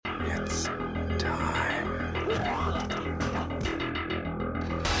It's time.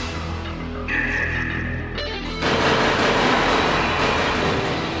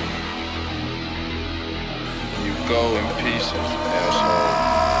 You go in pieces,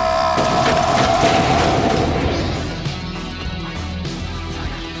 asshole.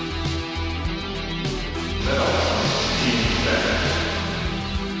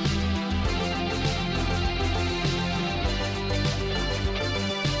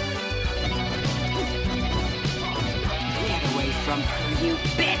 Get away from her, you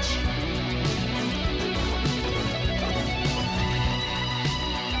bitch!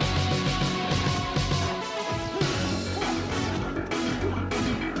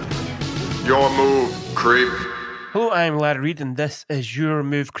 Your move, creep. Hello, I'm Larry Reid, and this is Your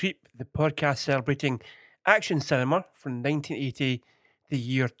Move Creep, the podcast celebrating action cinema from 1980 to the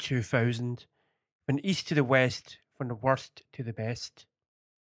year 2000, from the east to the west, from the worst to the best.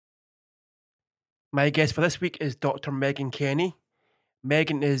 My guest for this week is Dr. Megan Kenny.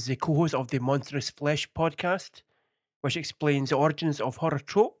 Megan is the co-host of the Monstrous Flesh podcast, which explains the origins of horror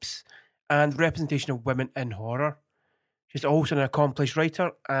tropes and representation of women in horror. She's also an accomplished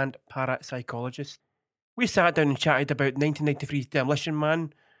writer and parapsychologist. We sat down and chatted about 1993's Demolition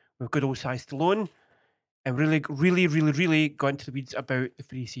Man with good old Cy Stallone and really got into the weeds about the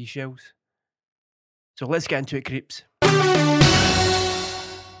Three Seashells. So let's get into it, creeps.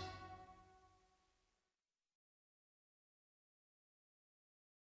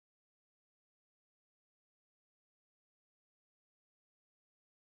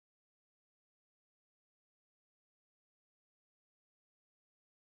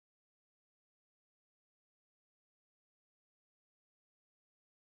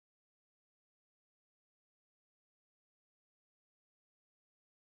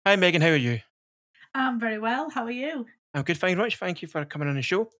 Hi, Megan. How are you? I'm very well. How are you? I'm good, thank you very much. Thank you for coming on the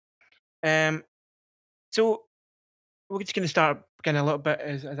show. So we're just going to start again a little bit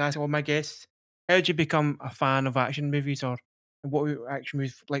as asking all my guests. How did you become a fan of action movies, or what were action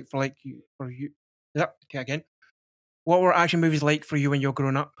movies like for you? Okay, again. What were action movies like for you when you were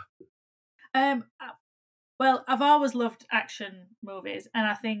growing up? Well, I've always loved action movies, and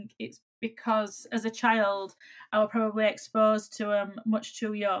I think it's because as a child I was probably exposed to them much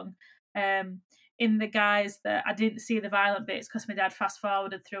too young. In the guise that I didn't see the violent bits because my dad fast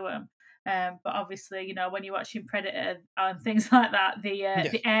forwarded through them. But obviously, you know, when you're watching Predator and things like that,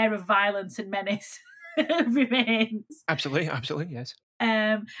 the air of violence and menace remains. Absolutely, yes.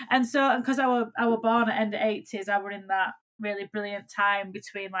 And so, because I were born at end of 80s, I were in that really brilliant time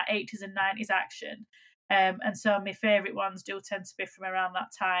between like 80s and 90s action. And so my favourite ones do tend to be from around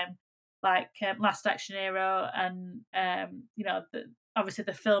that time, like Last Action Hero and, you know, obviously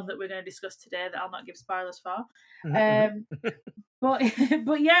the film that we're going to discuss today that I'll not give spoilers for.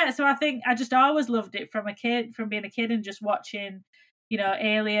 But yeah, so I think I just always loved it from being a kid and just watching, you know,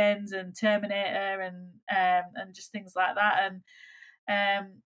 Aliens and Terminator and just things like that.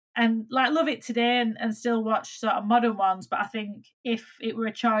 And like love it today and still watch sort of modern ones. But I think if it were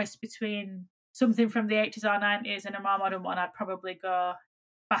a choice between something from the 80s or 90s and a more modern one, I'd probably go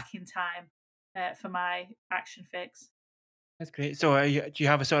back in time for my action fix. That's great. So do you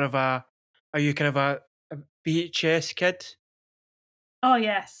have are you kind of a VHS kid? Oh,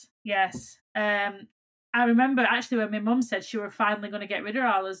 yes. I remember actually when my mum said she were finally going to get rid of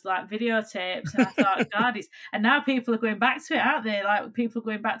all those like videotapes, and I thought, God, and now people are going back to it, aren't they? Like people are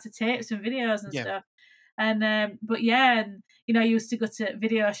going back to tapes and videos and stuff. And but yeah, and you know, you used to go to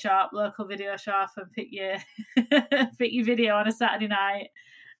local video shop, and pick your video on a Saturday night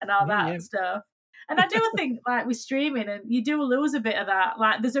and all that stuff. And I do think, like, with streaming, and you do lose a bit of that.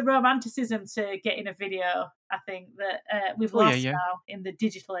 Like, there's a romanticism to getting a video, I think, that we've lost now in the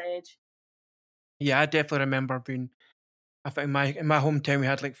digital age. Yeah, I definitely remember being. I think in my hometown we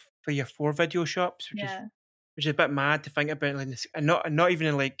had like 3 or 4 video shops, which is a bit mad to think about. Like, and not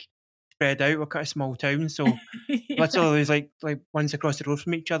even like spread out. We're kind of small town, so literally there's like one's across the road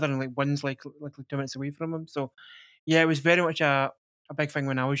from each other, and like one's like 2 minutes away from them. So yeah, it was very much a big thing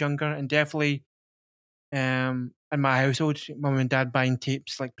when I was younger, and definitely. In my household, mum and dad buying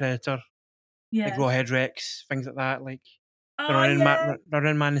tapes like Predator, like Rawhead Rex, things like that, like the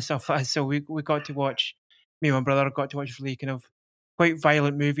Running Man and stuff like that. So we got to watch. Me and my brother got to watch really kind of quite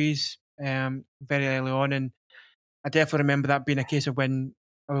violent movies very early on, and I definitely remember that being a case of when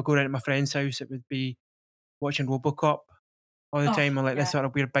I would go around to my friend's house, it would be watching RoboCop all the time on like this sort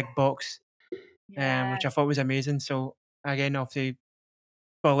of weird big box, which I thought was amazing. So again, obviously.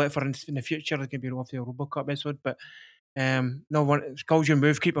 Well, for in the future, there's going to be obviously a RoboCop episode, but No one, it's called Your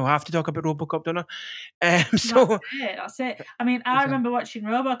Move Creep. We'll have to talk about RoboCop, don't I? So That's it. I mean, I remember watching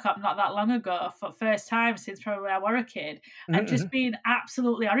RoboCop not that long ago for the first time since probably I was a kid, and just being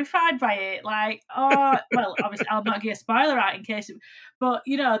absolutely horrified by it. Like, oh, well, obviously I'll not give a spoiler out in case, but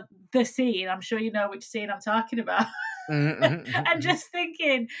you know the scene. I'm sure you know which scene I'm talking about. And just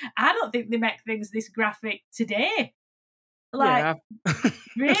thinking, I don't think they make things this graphic today. Like,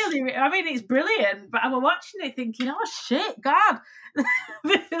 really, I mean, it's brilliant, but I was watching it thinking, oh shit, God,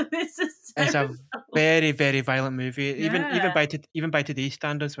 this is it's a very, very violent movie. Yeah. Even by today's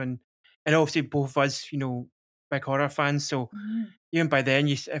standards, and obviously both of us, big horror fans. So even by then,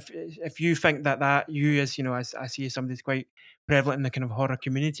 if you think that you as as I see as somebody who's quite prevalent in the kind of horror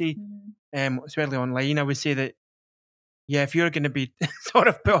community, especially online, I would say that if you're going to be sort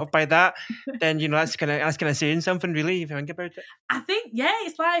of put off by that, then that's kind of saying something, really, if you think about it. I think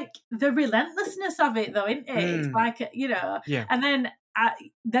it's like the relentlessness of it, though, isn't it? It's like and then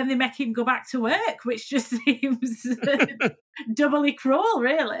they make him go back to work, which just seems doubly cruel,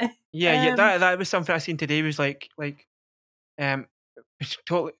 really. That was something I seen today. Was like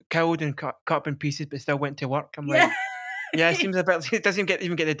totally killed and cut up in pieces, but still went to work. I'm like. Yeah, it seems a bit. It doesn't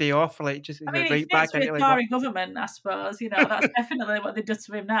even get the day off. Like just I mean, right back into like Tory government, I suppose. That's definitely what they do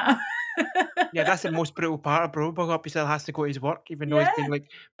to him now. Yeah, that's the most brutal part of RoboCop. He still has to go to his work, even though he's been like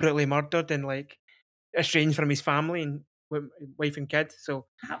brutally murdered and like estranged from his family and wife and kids. So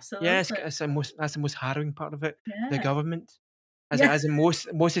absolutely, that's the most harrowing part of it. Yeah. The government, as in most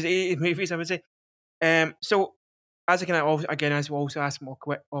of his 80s movies, I would say. So as I kind of again, as we also ask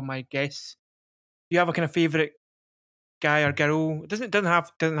all my guests, do you have a kind of favorite guy or girl? It doesn't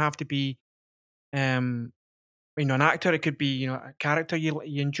have to be an actor. It could be a character you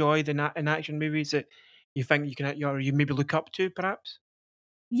enjoy in action movies that you think you maybe look up to, perhaps.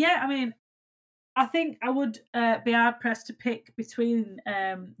 I mean, I think I would be hard pressed to pick between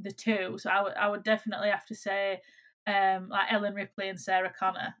the two. So I would definitely have to say like Ellen Ripley and Sarah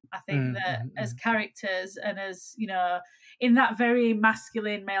Connor. I think that as characters and as in that very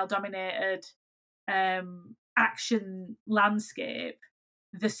masculine, male dominated action landscape,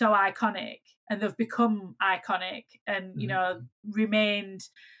 they're so iconic and they've become iconic and remained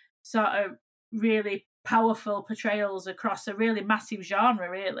sort of really powerful portrayals across a really massive genre,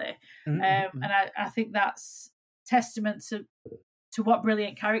 really. And I think that's testament to what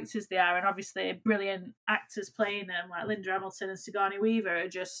brilliant characters they are, and obviously brilliant actors playing them, like Linda Hamilton and Sigourney Weaver are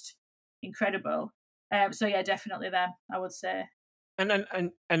just incredible. So definitely them, I would say. And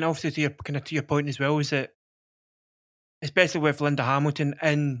obviously to your point as well, is that especially with Linda Hamilton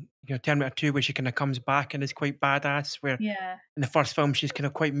in Terminator 2, where she kind of comes back and is quite badass, where in the first film she's kind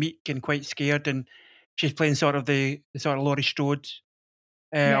of quite meek and quite scared, and she's playing sort of the sort of Laurie Strode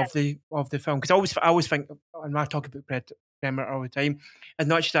of the film. Because I always think, and I talk about Terminator all the time, as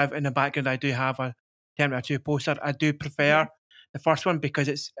much as in the background I do have a Terminator 2 poster, I do prefer the first one because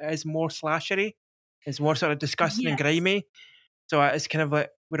it's more slashery, it's more sort of disgusting and grimy. So it's kind of like,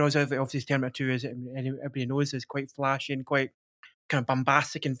 whereas obviously Terminator 2 is, everybody knows, is quite flashy and quite kind of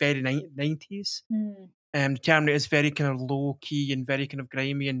bombastic and very 90s. The Terminator is very kind of low key and very kind of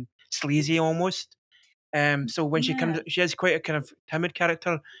grimy and sleazy almost. So when she comes, she has quite a kind of timid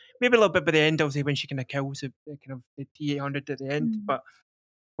character. Maybe a little bit by the end, obviously, when she kind of kills the kind of the T-800 at the end. But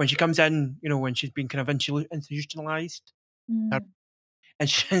when she comes in, when she's been kind of institutionalized, and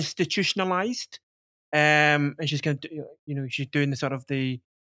she's institutionalized. And she's going to, she's doing the sort of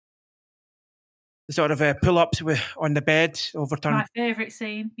pull-ups on the bed, overturned. My favourite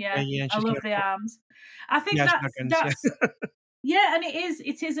scene, I love the arms. I think that's and it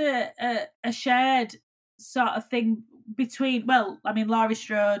is a shared sort of thing between, well, I mean, Laurie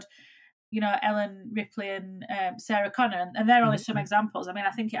Strode, Ellen Ripley and Sarah Connor, and they're only some examples. I mean,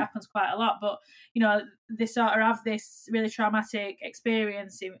 I think it happens quite a lot, but they sort of have this really traumatic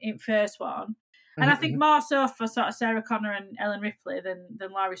experience in first one. And I think more so for sort of Sarah Connor and Ellen Ripley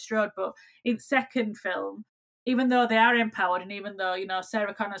than Laurie Strode. But in second film, even though they are empowered, and even though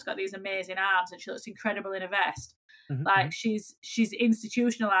Sarah Connor's got these amazing arms and she looks incredible in a vest, like she's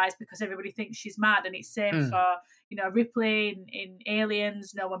institutionalized because everybody thinks she's mad, and it's same for Ripley in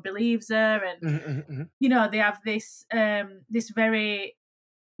Aliens. No one believes her, and they have this this very,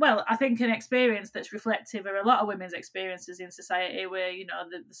 well, I think an experience that's reflective of a lot of women's experiences in society, where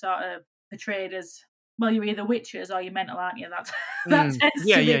the sort of portrayed as, well, you're either witches or you're mental, aren't you? That tends to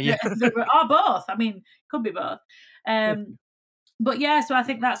be or both. I mean, could be both. But so I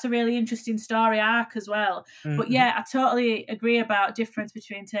think that's a really interesting story arc as well. But I totally agree about difference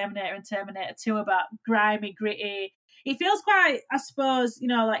between Terminator and Terminator 2, about grimy, gritty. It feels quite, I suppose,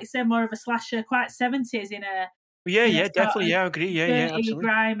 like you say, more of a slasher, quite 70s in a Yeah, You know, yeah, sort definitely. of Yeah, I agree. Yeah, yeah, dirty, absolutely.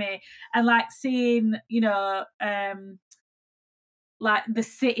 grimy, and like seeing, you know, like the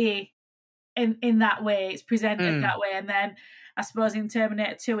city in that way, it's presented Mm. that way, and then I suppose in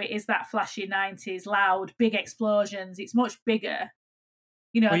Terminator 2 it is that flashy 90s, loud, big explosions. It's much bigger.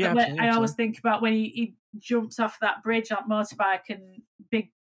 You Oh know, yeah, that absolutely, I always absolutely. think about when he jumps off that bridge on motorbike and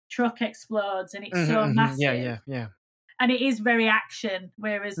big truck explodes and it's so Yeah, massive. yeah, yeah. And it is very action,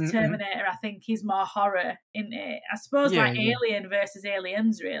 whereas Mm-hmm. Terminator, I think, is more horror in it. I suppose Yeah, like yeah. Alien versus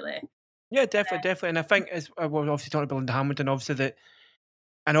Aliens, really. Yeah, definitely, definitely. And I think as we're obviously talking about Linda Hamilton, obviously that,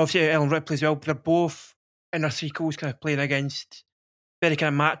 and obviously Ellen Ripley as well. They're both in their sequels, kind of playing against very kind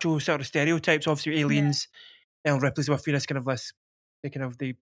of macho sort of stereotypes. Obviously, Yeah, Aliens, Ellen Ripley's with you, this kind of this, the kind of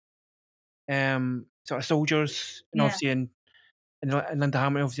the sort of soldiers, and yeah, obviously in Linda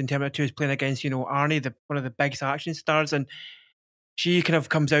Hamilton, obviously in Terminator 2 is playing against, Arnie, the one of the biggest action stars, and she kind of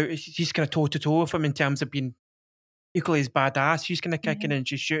comes out, she's kind of toe to toe with him in terms of being equally as badass. She's kind of kicking yeah, and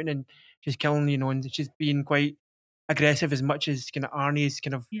she's shooting and she's killing, and she's being quite aggressive as much as kind of Arnie is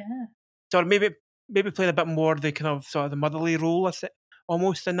kind of yeah, sort of maybe playing a bit more the kind of sort of the motherly role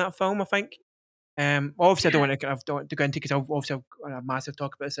almost in that film, I think. Obviously, I don't yeah, want to kind of don't want to go into because obviously I've got a massive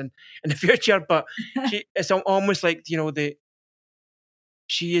talk about this in the future. But it's almost like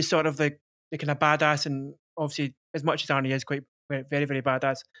she is sort of the kind of badass, and obviously as much as Arnie is quite very very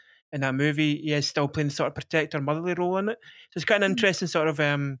badass in that movie, he is still playing the sort of protector motherly role in it. So it's quite an interesting sort of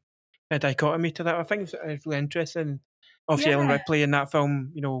a dichotomy to that. I think it's really interesting. Obviously, Ellen yeah, Ripley in that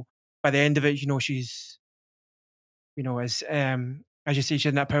film, by the end of it, she's as you say, she's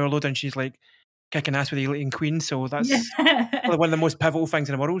in that power load and she's like kicking ass with the alien queen. So that's yeah. probably one of the most pivotal things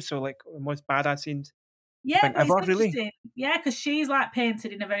in the world. So like the most badass scenes I Yeah, think but it's ever, really. interesting. Yeah, because she's like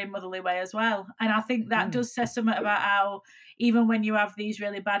painted in a very motherly way as well. And I think that Mm, does say something about how even when you have these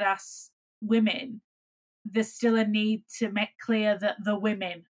really badass women, there's still a need to make clear that the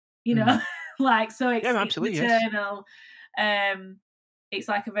women, you mm. know, like so Yeah, it's absolutely, yes. maternal. Um it's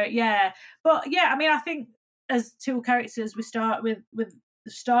like a very yeah. But yeah, I mean I think as two characters we start with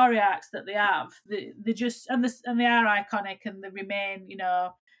the story arcs that they have, they just and they are iconic and they remain, you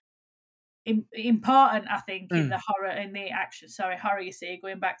know, important, I think, in Mm. the horror, in the action. Sorry, horror. You see,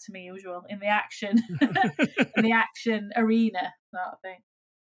 going back to my usual in the action, in the action arena, sort of thing.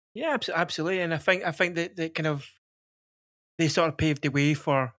 Yeah, absolutely, and I think that they kind of they sort of paved the way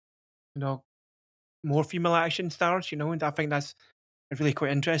for you know more female action stars, and I think that's really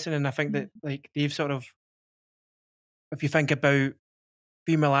quite interesting. And I think that Mm, like they've sort of, if you think about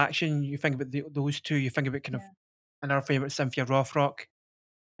female action, you think about those two, you think about kind of yeah, another favorite Cynthia Rothrock,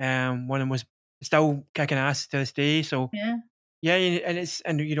 one of them was still kicking ass to this day. So yeah. yeah, and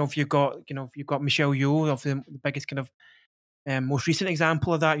if you've got Michelle Yeoh, of the biggest kind of most recent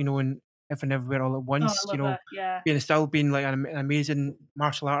example of that, in If and Everywhere All at Oh, I Once, love her. Yeah, being like an amazing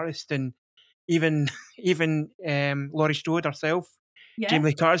martial artist, and even Laurie Strode herself, yeah. Jamie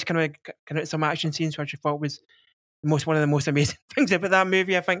Lee Curtis kind of some action scenes which I thought was one of the most amazing things about that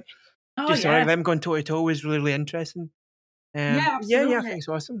movie. I think Oh, just sort of yeah, them going toe to toe was really really interesting. yeah. Yeah, yeah, I Absolutely. think it's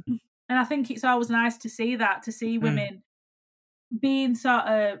awesome. And I think it's always nice to see that, to see Mm, women being sort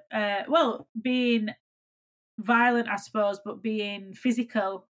of, well, being violent, I suppose, but being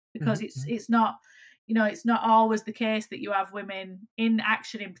physical because mhm, it's not, you know, it's not always the case that you have women in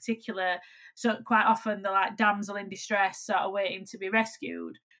action in particular. So quite often they're like damsel in distress, sort of waiting to be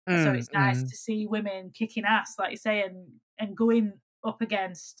rescued. And so mm, it's nice mm. to see women kicking ass, like you say, and going up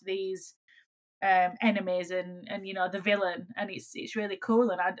against these enemies and you know the villain, and it's really cool.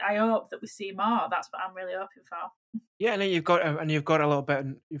 And I hope that we see more. That's what I'm really hoping for. Yeah, and then you've got a little bit,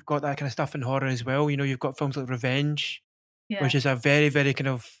 and you've got that kind of stuff in horror as well. You've got films like Revenge, which Yeah, is a very kind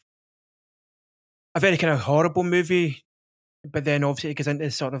of horrible movie, but then obviously it goes into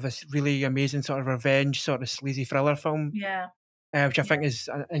sort of this really amazing sort of revenge, sort of sleazy thriller film, yeah, which I yeah, think is,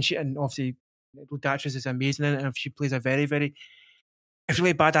 and obviously Rose Actress is amazing in it, and she plays a very very a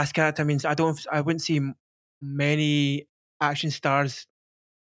really badass character. I mean, I wouldn't see many action stars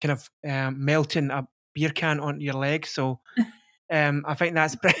kind of melting a beer can onto your leg. So I think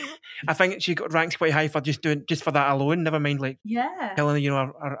that's I think she got ranked quite high for just for that alone. Never mind like yeah, killing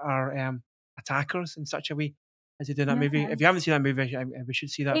our attackers in such a way as they do in that movie. yeah. If you haven't seen that movie, we should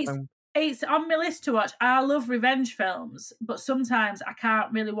see that It's film. it's on my list to watch. I love revenge films, but sometimes I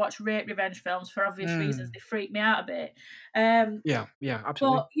can't really watch rape revenge films for obvious reasons. Mm. They freak me out a bit. Um, Yeah, yeah, absolutely.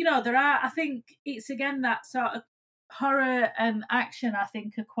 but you know, there are. I think it's again that sort of horror and action. I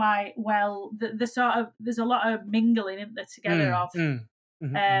think are quite well. The sort of there's a lot of mingling in there together Mm, of. mm.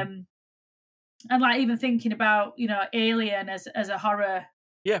 Mhm, mhm. Um, and like even thinking about, you know, Alien as a horror.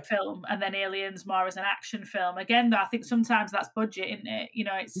 film, and then Aliens more as an action film. Again, I think sometimes that's budget, isn't it?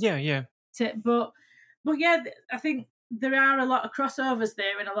 It's but yeah, I think there are a lot of crossovers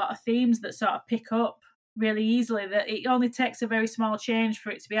there and a lot of themes that sort of pick up really easily. That it only takes a very small change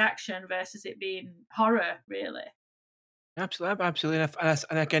for it to be action versus it being horror, really. Absolutely.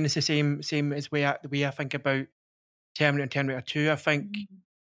 And again, it's the same as the way I think about Terminator and Terminator 2. I think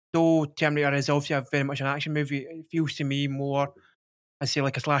though Terminator is obviously very much an action movie, it feels to me more, I say,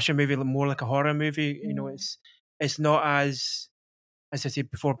 like a slasher movie, more like a horror movie. It's not as I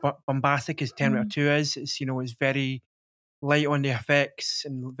said before, bombastic as Terminator 2 is. It's very light on the effects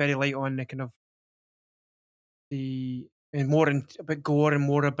and very light on the kind of and more about gore and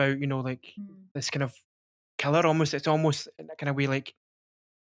more about this kind of killer almost. It's almost in a kind of way like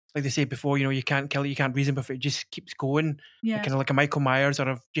they say before, you can't kill it, you can't reason before it just keeps going. Kind of like a Michael Myers or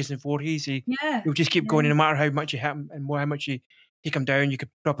a Jason Voorhees. He'll just keep going, no matter how much you hit him and how much you take him down, you could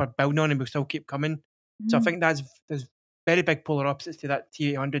proper build on him, he'll still keep coming. So I think there's very big polar opposites to that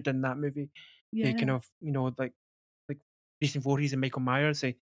T-800 in that movie. They kind of, like Jason Voorhees and Michael Myers.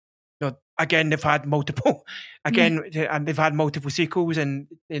 Again, they've had multiple, and they've had multiple sequels, and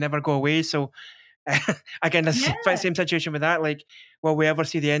they never go away. So again, the same situation with that. Like, will we ever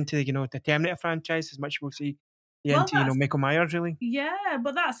see the end to the Terminator franchise as much as we'll see the end to Michael Myers? Really? Yeah,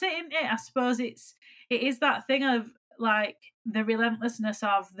 but that's it, isn't it? I suppose it is that thing of like the relentlessness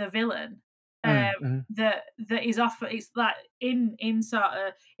of the villain. That is often, it's like in sort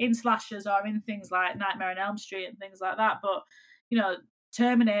of in slashers or in things like Nightmare on Elm Street and things like that. But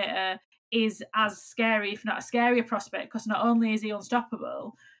Terminator is as scary, if not a scarier prospect, because not only is he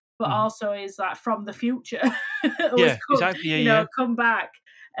unstoppable, but also is like from the future. Come back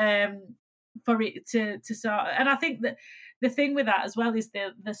for it to sort of, and I think that the thing with that as well is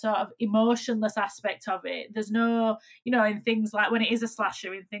the sort of emotionless aspect of it. There's no, in things like when it is a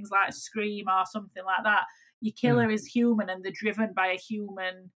slasher, in things like Scream or something like that, your killer is human and they're driven by a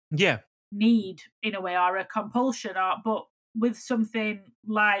human need in a way, or a compulsion. But with something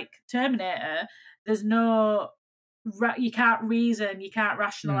like Terminator, there's no, you can't reason, you can't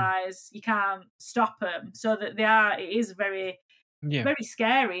rationalize, you can't stop them. So that it is very, very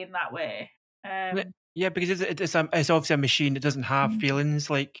scary in that way. Because it's obviously a machine that doesn't have feelings.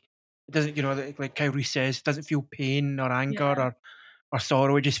 Like it doesn't, like Kyrie says, it doesn't feel pain or anger or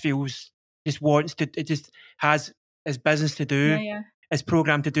sorrow. It just wants to. It just has its business to do. It's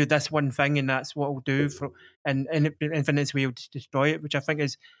programmed to do this one thing, and that's what it'll do. And infinite way, will just destroy it, which I think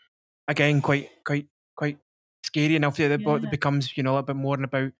is again quite scary enough that it becomes a little bit more than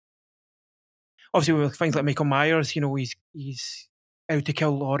about. Obviously, with things like Michael Myers, he's out to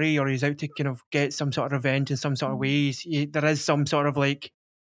kill Laurie, or he's out to kind of get some sort of revenge in some sort of ways. There is some sort of like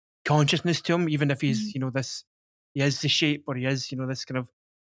consciousness to him, even if he's this, he is the shape, or he is this kind of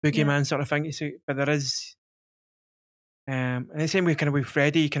boogeyman sort of thing. So, but there is, and the same way kind of with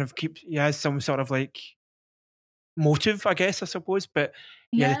Freddy, he has some sort of like motive, I guess, I suppose. But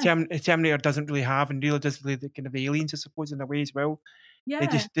the Terminator doesn't really have, and really does the kind of aliens, I suppose, in a way as well. They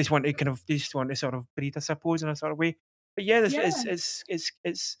just want to sort of breed, I suppose, in a sort of way. But there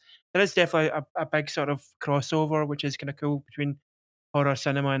is definitely a big sort of crossover, which is kind of cool between horror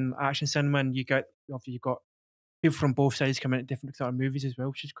cinema and action cinema, and you got people from both sides coming at different sort of movies as well,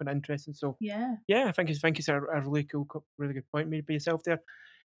 which is kind of interesting. So I think it's a really cool, really good point made by yourself there.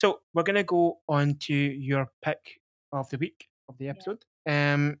 So we're gonna go on to your pick of the week of the episode,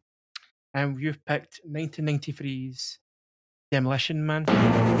 and you've picked 1993's Demolition Man.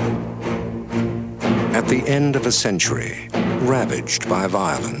 At the end of a century, ravaged by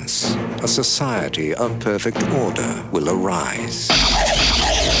violence, a society of perfect order will arise.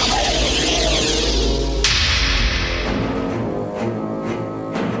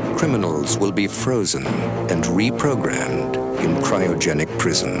 Criminals will be frozen and reprogrammed in cryogenic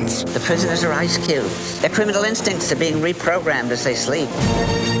prisons. The prisoners are ice cubes. Their criminal instincts are being reprogrammed as they sleep.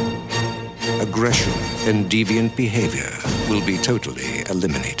 Aggression and deviant behavior will be totally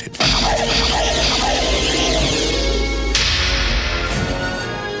eliminated.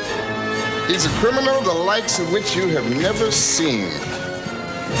 He's a criminal the likes of which you have never seen.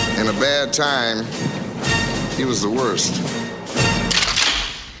 In a bad time, he was the worst.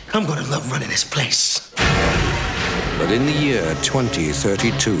 I'm gonna love running this place. But in the year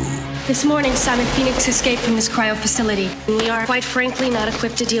 2032... This morning, Simon Phoenix escaped from this cryo facility. We are, quite frankly, not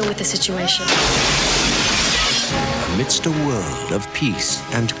equipped to deal with the situation. Amidst a world of peace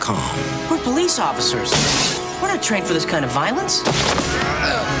and calm... We're police officers. We're not trained for this kind of violence.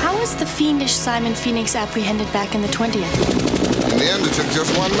 How was the fiendish Simon Phoenix apprehended back in the 20th? In the end, it took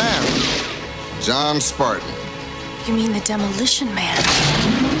just one man, John Spartan. You mean the Demolition Man?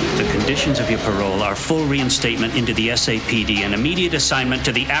 The conditions of your parole are full reinstatement into the SAPD and immediate assignment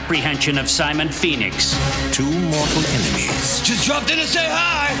to the apprehension of Simon Phoenix. Two mortal enemies. Just dropped in to say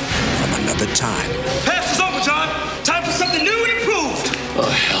hi. From another time. Past is overtime. Time for something new and improved. Oh,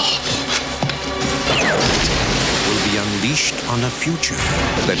 hell. Will be unleashed on a future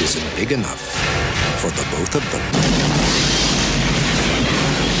that isn't big enough for the both of them.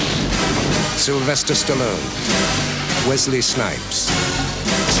 Sylvester Stallone, Wesley Snipes,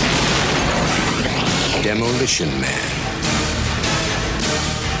 Demolition Man.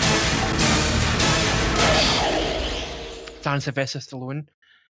 Sylvester Stallone.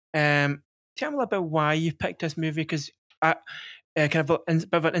 Tell me a little bit why you picked this movie, because I kind of a bit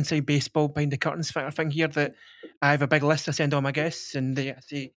of an inside baseball behind the curtains thing here, that I have a big list to send all my guests, and they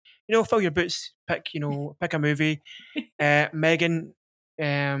say, fill your boots, pick a movie. Megan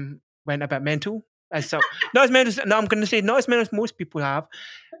went a bit mental. Not as mental. No, I'm going to say not as mental as most people have.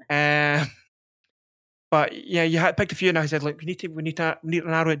 But yeah, you had picked a few, and I said, look, we need to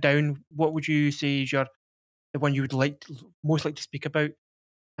narrow it down. What would you say is the one you would most like to speak about?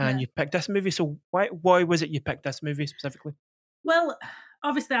 And you picked this movie. So why was it you picked this movie specifically? Well,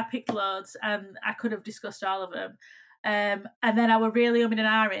 obviously I picked loads, and I could have discussed all of them. And then I were really umming and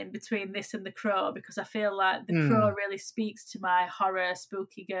ahhing between this and The Crow, because I feel like The Crow really speaks to my horror,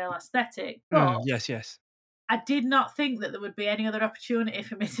 spooky girl aesthetic. But yes. I did not think that there would be any other opportunity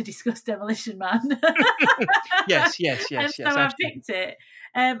for me to discuss Demolition Man. yes. And so I picked it.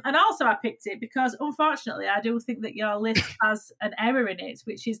 And also I picked it because, unfortunately, I do think that your list has an error in it,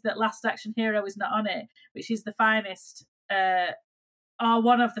 which is that Last Action Hero is not on it, which is the finest, or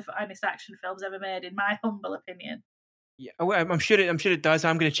one of the finest action films ever made, in my humble opinion. Yeah, I'm sure it does.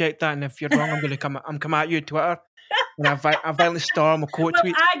 I'm going to check that, and if you're wrong, I'm going to come at you on Twitter. And I violently storm a quote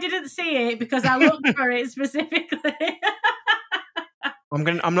tweet. I didn't see it because I looked for it specifically. I'm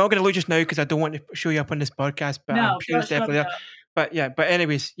not going to look just now because I don't want to show you up on this podcast, but I'm sure it's definitely there. But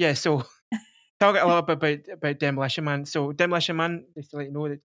anyways, yeah. So talk a little bit about Demolition Man. So Demolition Man, just to let you know,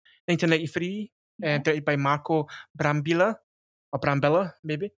 that 1993, directed by Marco Brambilla, or Brambilla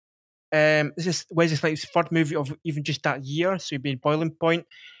maybe. This is Wesley Snipes' third movie of even just that year. So he'd been Boiling Point,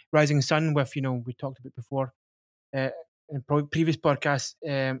 Rising Sun, with we talked about before in previous podcasts.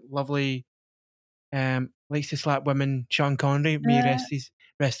 Lovely, likes to slap women. Sean Connery, may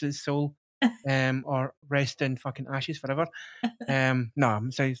rest his soul, or rest in fucking ashes forever. No,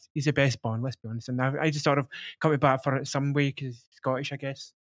 so he's the best Bond. Let's be honest. And I just sort of coming back for it some way because he's Scottish, I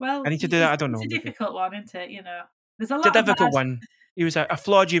guess. Well, I need to do that. I don't know. It's a difficult one, isn't it? There's a lot. It's a difficult one. He was a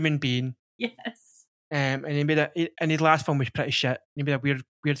flawed human being. Yes. And he made and his last film was pretty shit. He made a weird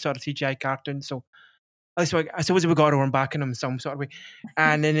sort of CGI cartoon. So at least I suppose we got to run back on him some sort of way.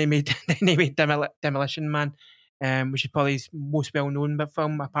 And then he made Demolition Man, which is probably his most well known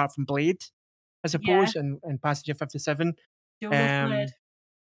film apart from Blade, I suppose, and Passenger 57. Blade.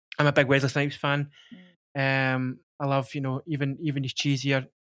 I'm a big Wesley Snipes fan. I love even his cheesier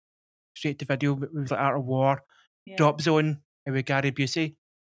straight to video movies like Art of War, Drop Zone with Gary Busey.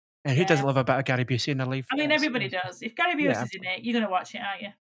 And who doesn't love a bit of Gary Busey in their life? I mean, everybody does. If Gary Busey's in it, you're going to watch it, aren't you?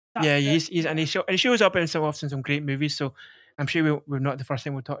 He shows up in some great movies. So I'm sure we're not the first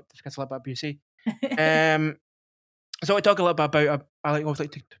time we'll discuss a little bit about Busey. So I talk a little bit about. I always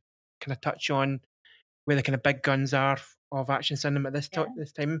like to kind of touch on where the kind of big guns are of action cinema at this time.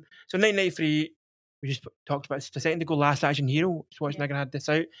 So 1993, we just talked about it a second ago. Last Action Hero. Schwarzenegger had this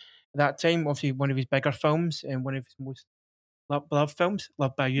out at that time. Obviously, one of his bigger films and one of his most loved films,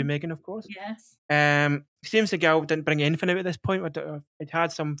 loved by you, Megan, of course. Yes. Steven Seagal didn't bring anything out at this point. It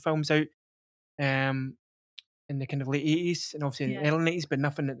had some films out in the kind of late 80s and obviously in the early 90s, but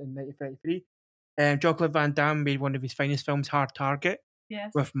nothing in 1993. Jean-Claude Van Damme made one of his finest films, Hard Target,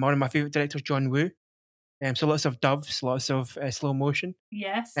 with one of my favourite directors, John Woo. So lots of doves, lots of slow motion.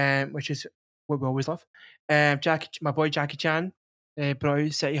 Yes. Which is what we always love. My boy Jackie Chan brought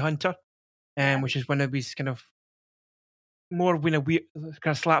out City Hunter, which is one of these kind of more weird,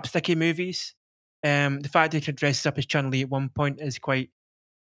 kind of slapsticky movies. The fact that he dresses up as Chun-Li at one point is quite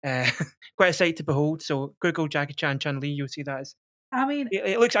a sight to behold. So Google Jackie Chan Chun-Li, you'll see that as. I mean,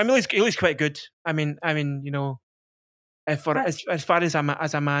 he looks quite good. I mean, as far as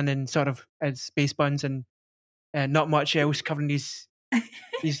a man in sort of space buns and not much else covering his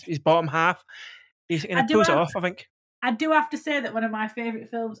bottom half, he's going to pulls it off. I think. I do have to say that one of my favourite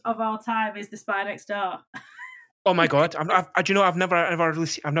films of all time is The Spy Next Door. Oh my god! I've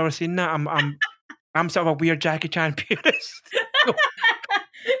never seen that. I'm sort of a weird Jackie Chan purist.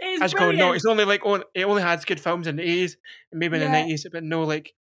 It's only it only had good films in the 80s and maybe in the 90s, but no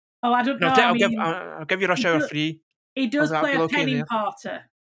like. Oh, I don't know. I'll give you Rush Hour 3. He does play a pen there. importer.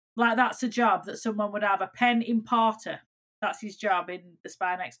 Like that's a job that someone would have, a pen importer. That's his job in The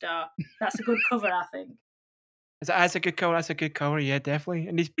Spy Next Door. That's a good cover, I think. That's a good cover. That's a good cover. Yeah, definitely.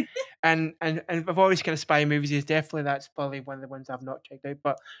 And he's and I've always kind of spy movies. He's definitely that's probably one of the ones I've not checked out,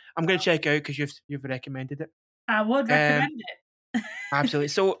 but I'm going to check out because you've recommended it. I would recommend it. Absolutely.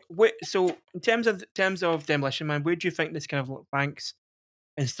 So in terms of Demolition Man, where do you think this kind of ranks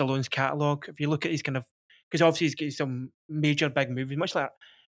in Stallone's catalogue? If you look at his kind of, because obviously he's got some major big movies, much like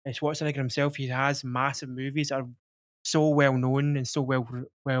Schwarzenegger himself, he has massive movies that are so well known and so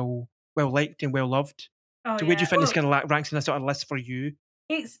well liked and well loved. Oh, so where do you think this kind of ranks in a sort of list for you?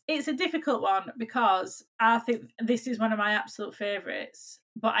 It's a difficult one because I think this is one of my absolute favourites,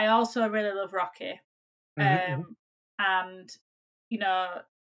 but I also really love Rocky. And you know,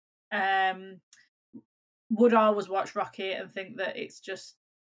 would always watch Rocky and think that it's just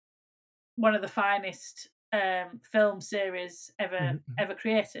one of the finest film series ever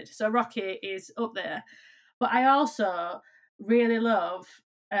created. So Rocky is up there, but I also really love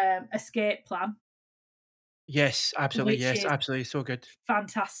Escape Plan. Yes, absolutely. Yes, absolutely. So good.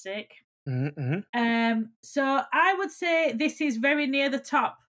 Fantastic. Mm-hmm. So I would say this is very near the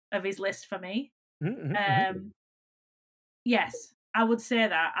top of his list for me. Yes, I would say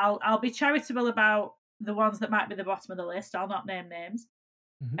that. I'll be charitable about the ones that might be the bottom of the list. I'll not name names.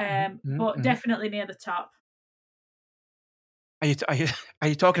 But definitely near the top. Are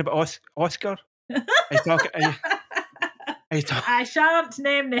you talking about Oscar? I shan't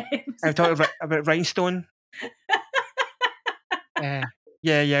name names. I'm talking about Rhinestone. Yeah.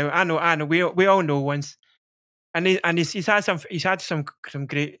 I know. We all know ones, and he's had some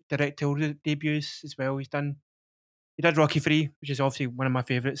great directorial debuts as well. He did Rocky 3, which is obviously one of my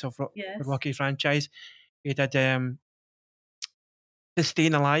favourites of the Rocky franchise. He did The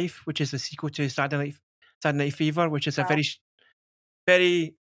Staying Alive, which is the sequel to Saturday Night Fever, which is a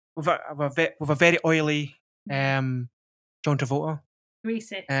very with a very oily John Travolta.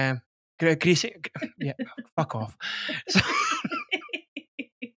 Greasy. Greasy. Yeah, fuck off. So,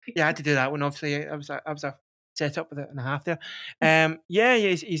 yeah, I had to do that one. Obviously, I was a set up with it and a half there.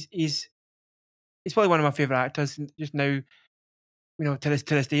 He's probably one of my favourite actors just now. You know, to this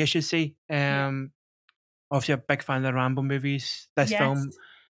day, I should say. Obviously, a big fan of the Rambo movies. This film.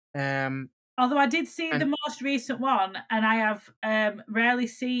 Although I did see the most recent one, and I have rarely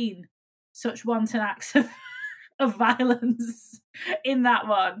seen such wanton acts of violence in that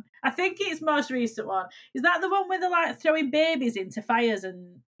one. I think it's most recent one. Is that the one where they're like throwing babies into fires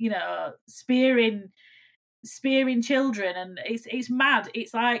and, you know, spearing children, and it's mad.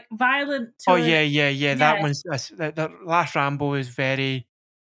 It's like violent. Yeah. That one's the last Rambo is very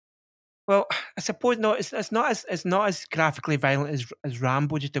well. I suppose no. It's not as graphically violent as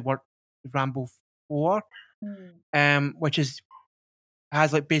Rambo. Just the word Rambo 4, which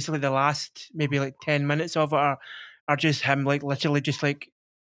has like basically the last maybe like 10 minutes of it are just him like literally just like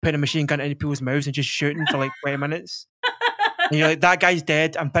putting a machine gun into people's mouths and just shooting for like 20 minutes. And you're like, that guy's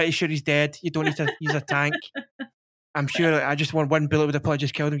dead. I'm pretty sure he's dead. You don't need to use a tank. I'm sure I just want one bullet with a probably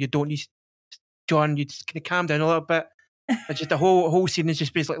just killed him. You don't need John. You just kind of calm down a little bit. It's just the whole scene is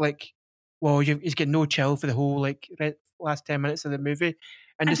just basically like, well, he's getting no chill for the whole like last 10 minutes of the movie,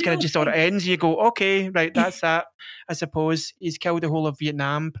 and just kind of just sort of ends. You go, okay, right, that's that. I suppose he's killed the whole of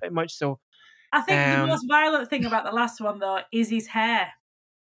Vietnam pretty much. So I think the most violent thing about the last one though is his hair.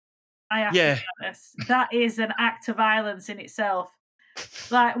 I have to be honest. That is an act of violence in itself.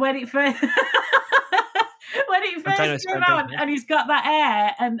 Like when it first came out and he's got that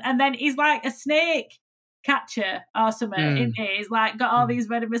hair and then he's like a snake catcher or something, isn't he? He's like got all these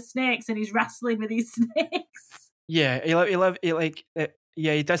venomous snakes and he's wrestling with these snakes. Yeah,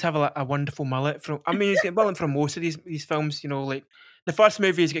 he does have a wonderful mullet. He's got mullet from most of these films. You know, like the first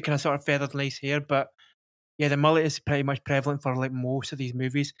movie he's got kind of sort of feathered nice hair, but yeah, the mullet is pretty much prevalent for like most of these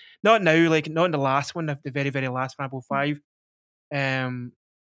movies. Not now, like not in the last one, the very, very last Rambo 5, where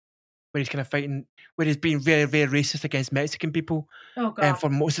he's kind of fighting, where he's being very, very racist against Mexican people. Oh God! For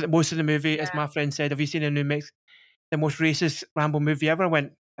most of the movie, as my friend said, have you seen the most racist Rambo movie ever?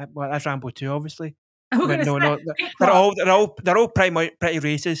 Went well, that's Rambo 2, obviously. No, they're all pretty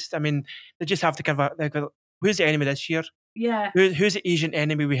racist. I mean, they just have to kind of who's the enemy this year? Yeah. Who's the Asian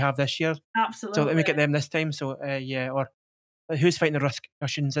enemy we have this year? Absolutely. So let me get them this time. So or who's fighting the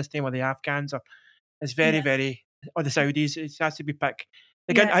Russians this time, or the Afghans, or it's very, very, or the Saudis. It has to be picked.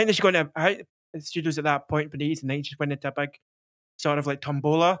 Again, I think they should go into the studios at that point, but the 80s and 90s just went into a big sort of like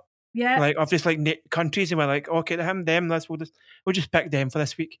tombola. Yeah. Like of just like countries, and we're like, okay, them, we'll just pick them for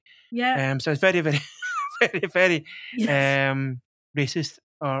this week. Yeah. So it's very, very, very, very racist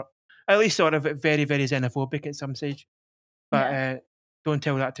or at least sort of very, very xenophobic at some stage. But don't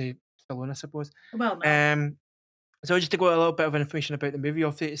tell that to Stallone, I suppose. Well, no. So just to go a little bit of information about the movie,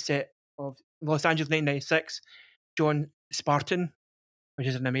 obviously it's set of Los Angeles 1996. John Spartan, which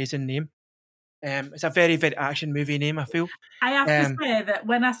is an amazing name. It's a very, very action movie name, I feel. I have to say that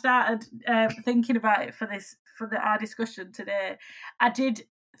when I started thinking about it for our discussion today, I did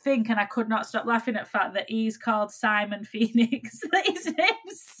think, and I could not stop laughing at the fact that he's called Simon Phoenix. That his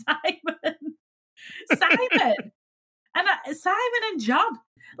name's Simon. Simon. Simon and John.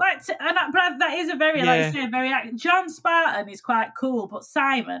 But that is a very, like you say, very. John Spartan is quite cool, but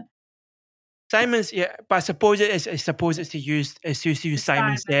Simon's, but I suppose it's to use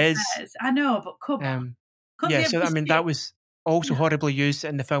Simon Says. I know, but come on. That was also horribly used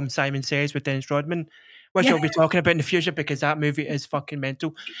in the film Simon Says with Dennis Rodman, which I'll be talking about in the future because that movie is fucking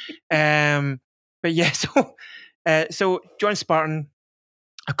mental. But yeah, so John Spartan,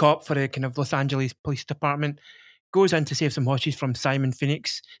 a cop for the kind of Los Angeles Police Department, goes in to save some hostages from Simon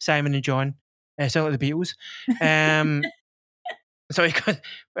Phoenix, Simon and John, sound like the Beatles. So he got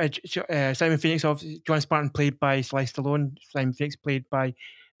Simon Phoenix, obviously, John Spartan played by Sylvester Stallone, Simon Phoenix played by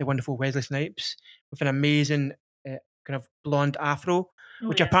the wonderful Wesley Snipes, with an amazing kind of blonde afro,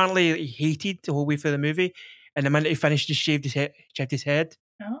 which apparently he hated the whole way through the movie. And the minute he finished, he shaved his head.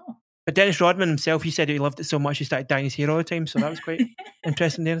 Oh. But Dennis Rodman himself, he said he loved it so much he started dyeing his hair all the time. So that was quite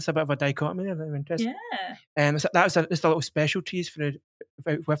interesting there. It's a bit of a dichotomy there. That interesting. Yeah. So that was just a little special tease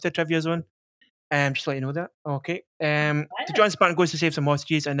with the trivia zone. Just to let you know that. Okay. So John Spartan goes to save some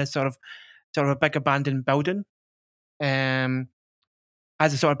hostages in this sort of a big abandoned building. Has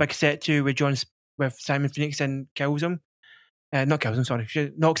a sort of big set to with Simon Phoenix and kills him. Not kills him, sorry.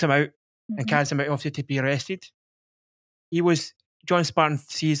 She knocks him out and carries him out obviously to be arrested. John Spartan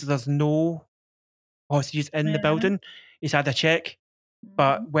sees there's no hostages in the building. He's had a check.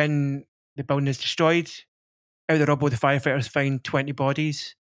 But when the building is destroyed, out of the rubble, the firefighters find 20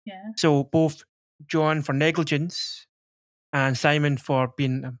 bodies. Yeah. So both John for negligence and Simon for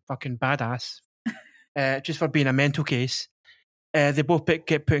being a fucking badass, just for being a mental case, they both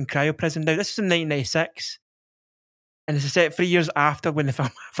get put in cryo prison. Now, this is in 1996. And it's set 3 years after when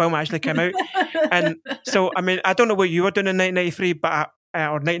the film actually came out. And so, I mean, I don't know what you were doing in 1993, but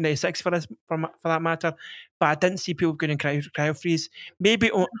or 1996 for that matter, but I didn't see people going in cryo freeze.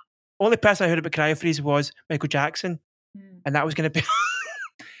 Maybe only person I heard about cryo freeze was Michael Jackson, and that was going to be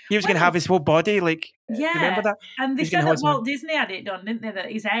he was going to have his whole body remember that? And they said that Walt Disney had it done, didn't they?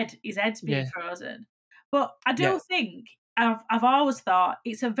 That his head's being frozen. But I do think I've always thought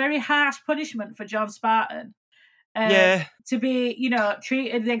it's a very harsh punishment for John Spartan. To be,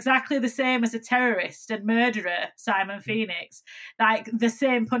 treated exactly the same as a terrorist and murderer, Simon Phoenix, like the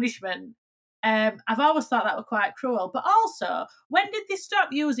same punishment. I've always thought that were quite cruel. But also, when did they stop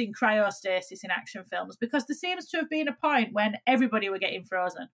using cryostasis in action films? Because there seems to have been a point when everybody were getting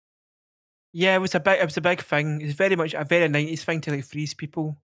frozen. Yeah, it was a big thing. It's very much a very 90s thing to freeze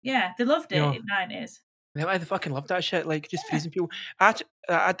people. Yeah, they loved it in the 90s. I fucking loved that shit, just freezing people. I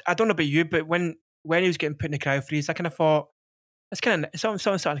don't know about you, but when he was getting put in the cryo freeze, I kind of thought it's kind of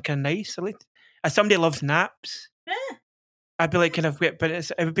something kind of nice. As somebody who loves naps, I'd be like kind of, but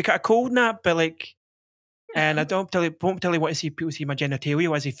it would be kind of cold nap, but and I won't tell you want to see people see my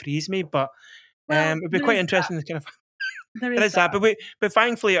genitalia as they freeze me, but it'd be quite interesting. Kind of, there is that, but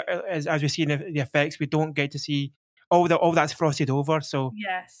thankfully, as we see in the effects, we don't get to see all that's frosted over. So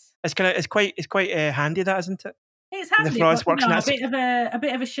yes, it's quite handy, that isn't it? It's handy, the frost works a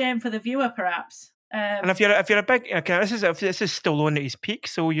bit of a shame for the viewer, perhaps. And if you're a big, this is Stallone at his peak,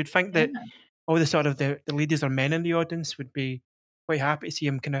 so you'd think that all the sort of the ladies or men in the audience would be quite happy to see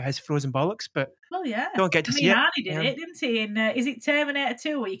him kind of his frozen bollocks, but don't get to see it. Hardy did it, didn't he? In is it Terminator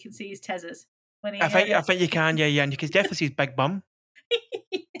 2 where you can see his tezzers? I think you can, and you can definitely see his big bum.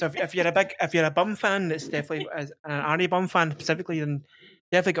 So if you're a bum fan, that's definitely an Arnie bum fan specifically, then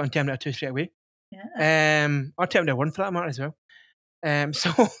definitely get on Terminator 2 straight away. Yeah. Or Terminator 1 for that matter as well.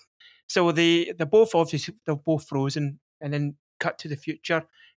 So they're both frozen, and then cut to the future,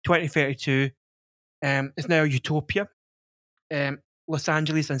 2032. It's now utopia. Los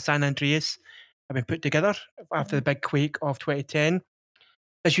Angeles and San Andreas have been put together after the big quake of 2010.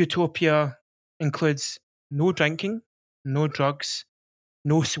 This utopia includes no drinking, no drugs,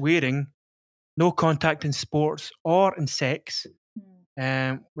 no swearing, no contact in sports or in sex,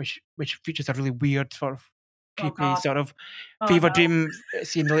 which features a really weird sort of creepy sort of fever dream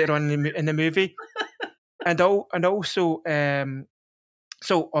scene later on in the movie, and also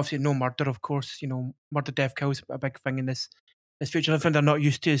so obviously no murder, of course. Murder, death, kills a big thing in this future. Something they're not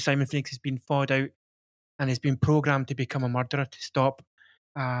used to. Simon Phoenix has been thawed out and has been programmed to become a murderer to stop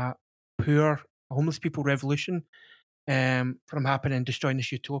poor homeless people revolution from happening and destroying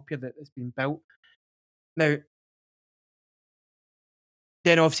this utopia that has been built. Now,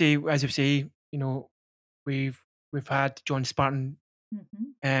 then obviously, as you say, we've had John Spartan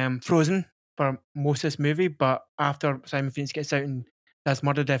frozen for most of this movie, but after Simon Phoenix gets out and does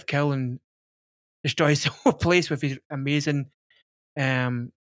Murder, Death, Kill and destroys the whole place with his amazing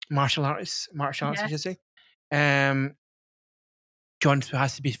martial arts, I should say. John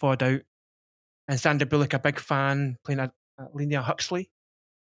has to be thawed out, and Sandra Bullock, a big fan, playing Lena Huxley,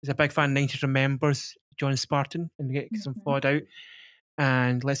 is a big fan. 90 remembers John Spartan and gets him thawed out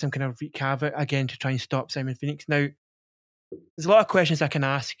and lets him kind of wreak havoc again to try and stop Simon Phoenix. Now, there's a lot of questions I can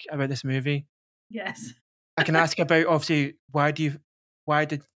ask about this movie. Yes. I can ask about, obviously, why did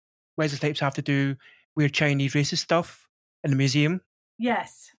Wesley Snipes have to do weird Chinese racist stuff in the museum?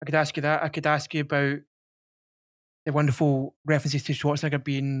 Yes. I could ask you that. I could ask you about the wonderful references to Schwarzenegger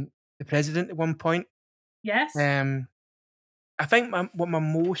being the president at one point. Yes. I think what my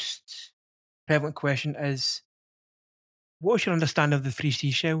most prevalent question is, what's your understanding of the 3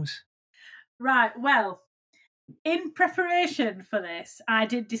 seashells? Right, well, in preparation for this, I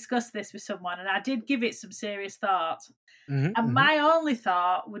did discuss this with someone and I did give it some serious thought. And my only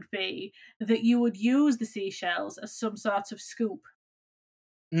thought would be that you would use the seashells as some sort of scoop.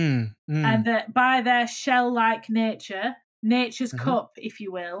 And that by their shell-like nature, nature's cup, if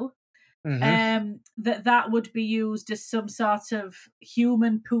you will, that would be used as some sort of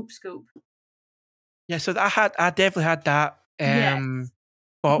human poop scoop. Yeah, so I definitely had that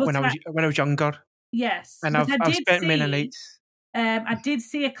thought when I was younger. Yes, and I've spent many nights. I did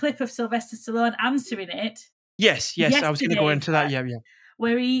see a clip of Sylvester Stallone answering it. Yes, I was going to go into that. Yeah.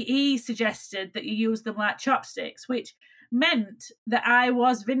 Where he suggested that you use them like chopsticks, which meant that I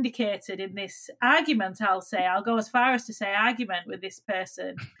was vindicated in this argument. I'll go as far as to say argument with this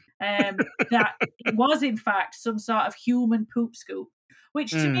person that it was in fact some sort of human poop scoop,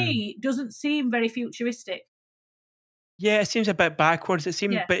 which to me doesn't seem very futuristic. Yeah, it seems a bit backwards. It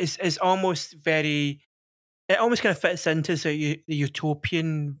seems, but it's almost very. It almost kind of fits into the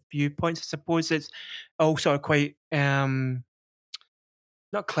utopian viewpoints. I suppose it's all sort of quite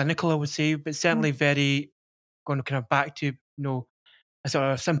not clinical, I would say, but certainly very going kind of back to a sort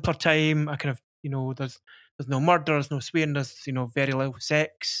of simpler time. I kind of there's no murder, there's no swearing, there's very little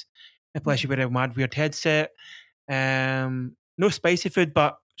sex. Unless you wear a mad weird headset. No spicy food,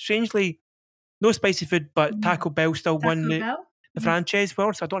 but strangely, no spicy food, but Taco Bell still won the franchise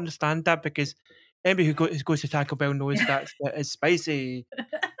for. So I don't understand that, because anybody who goes to Taco Bell knows that it's spicy.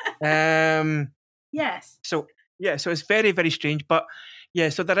 Yes. So it's very, very strange. But yeah,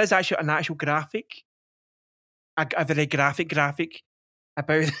 so there is actually an actual graphic, a very graphic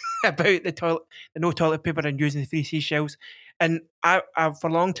about the no toilet paper and using the 3 seashells. And I for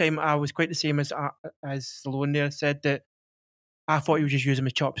a long time I was quite the same as Stallone there said, that I thought he would just use them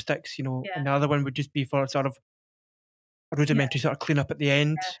as chopsticks, and the other one would just be for sort of a rudimentary sort of clean up at the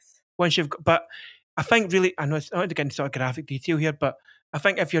end. Yes. Once but I think really, I know it's not to get into sort of graphic detail here, but I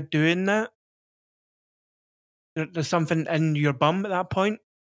think if you're doing that, there's something in your bum at that point,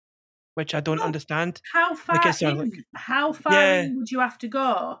 which I don't understand. How far how far in would you have to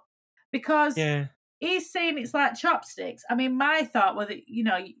go? Because he's saying it's like chopsticks. I mean, my thought was that,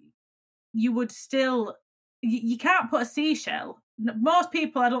 you would still... You can't put a seashell. Most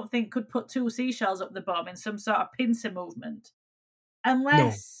people, I don't think, could put 2 seashells up the bum in some sort of pincer movement.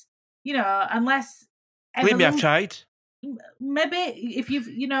 Unless, unless... Believe me, I've tried. Maybe if you've,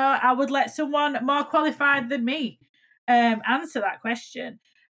 I would let someone more qualified than me answer that question.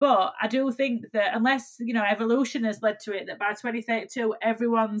 But I do think that unless, evolution has led to it, that by 2032,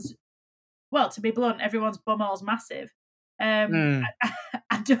 everyone's bumhole's massive.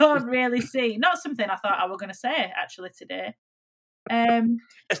 I don't really see. Not something I thought I was going to say, actually, today.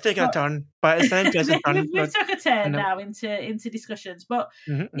 It's taking a turn, but it's an interesting turn. We've took a turn now into discussions. But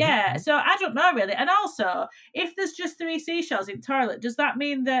so I don't know, really. And also, if there's just 3 seashells in toilet, does that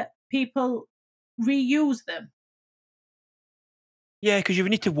mean that people reuse them? Yeah, because you would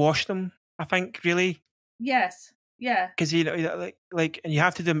need to wash them, I think, really. Yes, yeah. Because, and you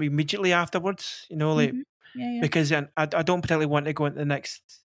have to do them immediately afterwards, because I don't particularly want to go into the next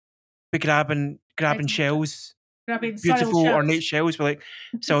be grabbing shells, beautiful ornate shells with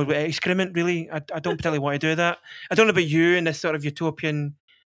excrement. Really, I don't particularly want to do that. I don't know about you in this sort of utopian,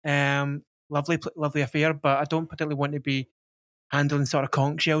 lovely affair, but I don't particularly want to be handling sort of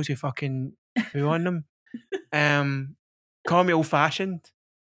conch shells with fucking poo on them. Call me old fashioned.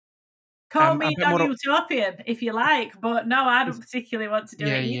 Call me non-utopian if you like, but no, I don't particularly want to do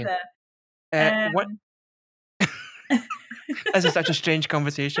it either. This is such a strange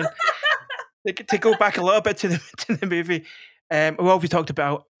conversation. to go back a little bit to the movie, we always talked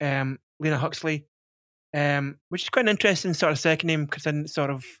about Lena Huxley, which is quite an interesting sort of second name because then sort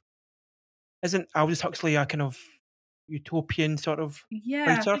of isn't Aldous Huxley a kind of utopian sort of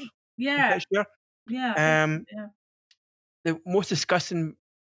writer? I'm pretty sure. Yeah. The most disgusting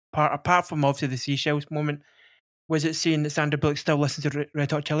part, apart from obviously the seashells moment, was it seeing that Sandra Bullock still listens to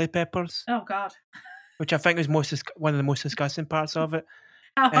Red Hot Chili Peppers, Oh God. which I think was one of the most disgusting parts of it.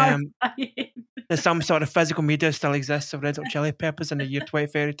 How Um, horrifying. that some sort of physical media still exists of Red Hot Chili Peppers in the year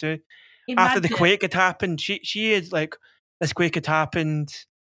 2032. After the Imagine. quake had happened, she is like, this quake had happened.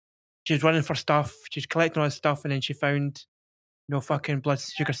 She was running for stuff. She's collecting all this stuff, and then she found fucking Blood,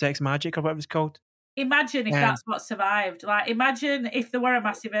 Sugar, Sex, Magic, or whatever it's called. Imagine if that's what survived. Like, imagine if there were a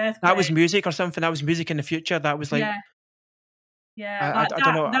massive earthquake. That was music or something. That was music in the future. That was like, yeah. I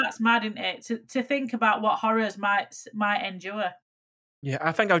don't know. That's mad, isn't it? To think about what horrors might endure. Yeah,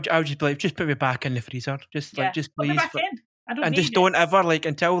 I think I would just be like, just put me back in the freezer. Just Put just me please. back in. I don't And need just it. don't ever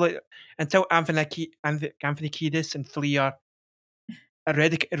until Anthony Kiedis and Flea are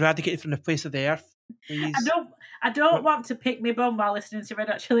eradicated from the face of the earth. Please. I don't want to pick my bum while listening to Red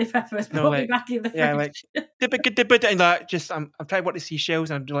Hot Chili Peppers. Put me back in the fridge. Yeah, and like just I'm trying to work the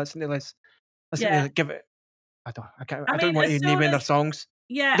seashells and I'm listening to this. To give it. I don't want to name their songs.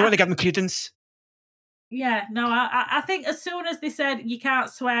 Yeah, I don't want to give them credence. Yeah, no, I think as soon as they said you can't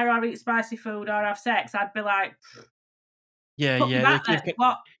swear or eat spicy food or have sex, I'd be like, yeah. What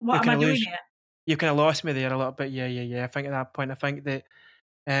am I doing here? You kind of lost me there a little bit. Yeah. I think at that point, I think that,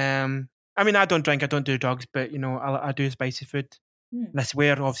 I mean, I don't drink, I don't do drugs, but I do spicy food. And I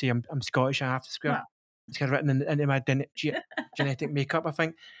swear, obviously, I'm Scottish. I have to swear. It's kind of written into my genetic makeup, I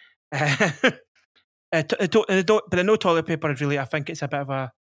think. But the no toilet paper is really, I think it's a bit of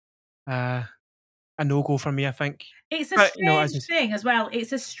a no-go for me, I think. It's a strange thing as well.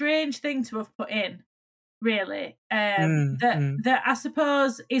 It's a strange thing to have put in, really. That I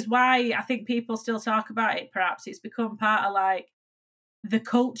suppose is why I think people still talk about it. Perhaps it's become part of like the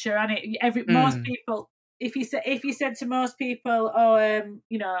culture, and most people. If you said to most people, "Oh, do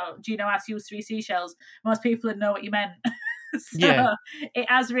you know how to use 3 seashells?" Most people would know what you meant. So it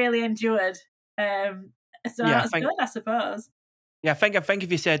has really endured. So that's good, I suppose. Yeah, I think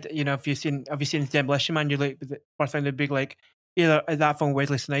if you said, have you seen Demolition Man, you're like, the first thing they'd be like, either is that film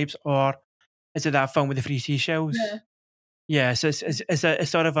Wesley Snipes or is it that film with the 3 seashells? Yeah. So it's a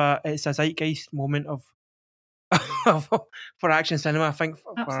sort of a zeitgeist moment of for action cinema. I think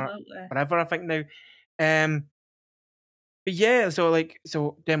for forever. I think now. But yeah,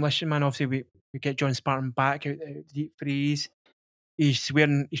 so Demolition Man. Obviously, we get John Spartan back out the deep freeze. He's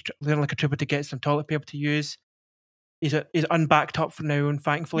learning like a trooper to get some toilet paper to use. He's unbacked up for now, and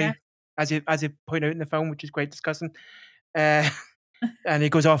thankfully, as he point out in the film, which is quite disgusting. And he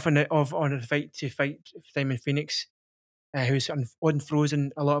goes off on a fight to fight Simon Phoenix, who's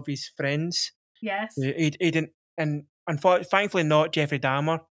unfrozen a lot of his friends. Yes. He didn't, and thankfully not Jeffrey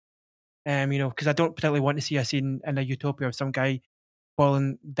Dahmer. Because I don't particularly want to see a scene in a utopia of some guy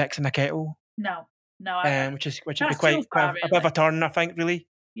boiling dicks in a kettle. No. Which would be quite a bit of a turn, I think, really.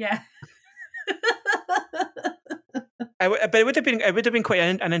 Yeah. But it would have been quite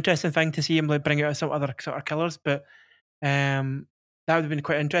an interesting thing to see him bring out some other sort of killers. But that would have been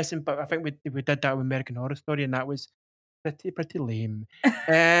quite interesting. But I think we did that with American Horror Story, and that was pretty lame.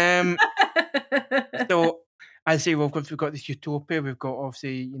 So I say we've got this utopia. We've got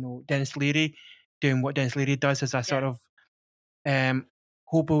obviously Dennis Leary doing what Dennis Leary does as a sort of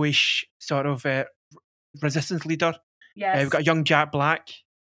hobo-ish sort of resistance leader. Yes. We've got a young Jack Black.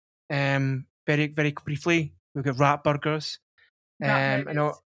 Very very briefly, we've got Rat Burgers. And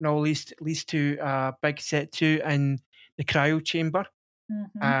all leads to a big set 2 in the cryo chamber,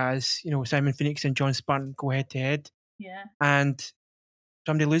 as Simon Phoenix and John Spartan go head to head. Yeah. And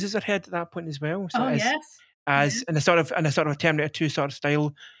somebody loses their head at that point as well. So in a sort of Terminator 2 sort of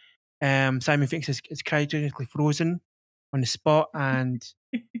style, Simon Phoenix is cryogenically frozen on the spot and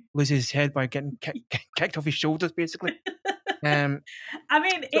loses his head by getting kicked off his shoulders, basically. I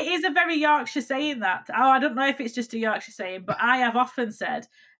mean, it is a very Yorkshire saying that. Oh, I don't know if it's just a Yorkshire saying, but I have often said,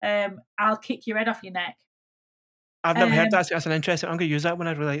 "I'll kick your head off your neck." I've never heard that. That's an interesting. I'm going to use that when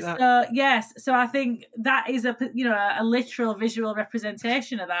I relate that. So yes, so I think that is a literal visual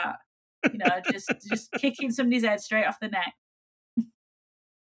representation of that. Just kicking somebody's head straight off the neck.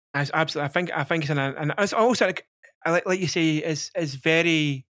 Absolutely. I think it's and it's also like you say, it's a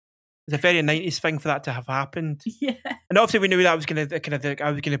very 90s thing for that to have happened. Yeah. And obviously we knew that was going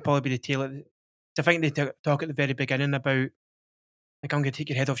to probably be the tail. I think they talk at the very beginning about like, I'm going to take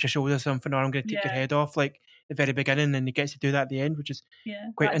your head off your shoulders or something, or I'm going to take your head off. Like the very beginning, and he gets to do that at the end, which is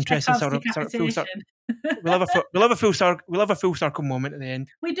quite like interesting. Chekhov's Sort of full circle. decapitation. We love a full circle moment at the end.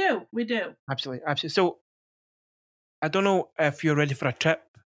 We do. Absolutely. So I don't know if you're ready for a trip,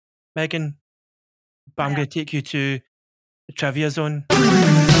 Megan, but I'm going to take you to the trivia zone.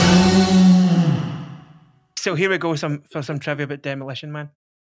 So here we go for some trivia about Demolition Man.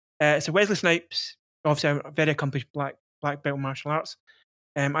 So Wesley Snipes, obviously a very accomplished black belt in martial arts,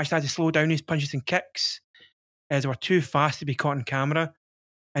 actually had to slow down his punches and kicks as they were too fast to be caught on camera,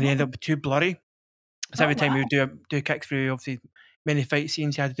 and he ended up too blurry. So every time he would do kicks through, obviously many fight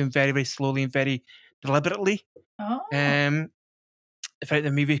scenes, he had to do them very, very slowly and very deliberately. Throughout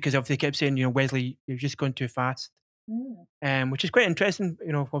the movie, because obviously they kept saying, Wesley, you're just going too fast. Which is quite interesting,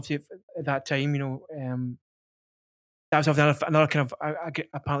 obviously at that time, that was obviously another kind of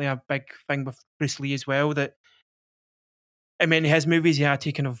apparently a big thing with Bruce Lee as well. That in many of his movies, he had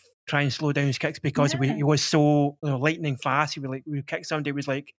to kind of try and slow down his kicks because he was so lightning fast. He would kick somebody, it was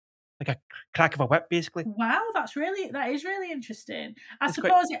like a crack of a whip, basically. Wow, that is really interesting. I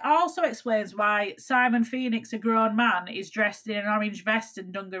suppose it also explains why Simon Phoenix, a grown man, is dressed in an orange vest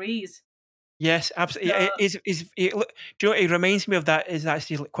and dungarees. Yes, absolutely. Do you know what he reminds me of? That is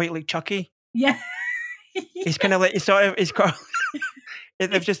actually quite like Chucky. Yeah. He's kind of like he's got.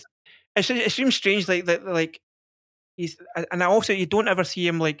 It seems strange, like he's, and also you don't ever see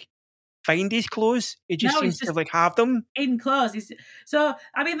him like find his clothes. He just seems to like have them in clothes. So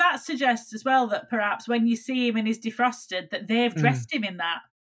I mean that suggests as well that perhaps when you see him in his defrosted, that they've dressed him in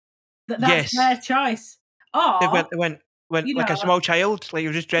that's their choice. Or they went like a small child, like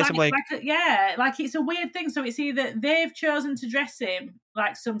you just dress him like it's a weird thing. So it's either they've chosen to dress him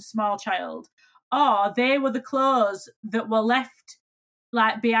like some small child, or they were the clothes that were left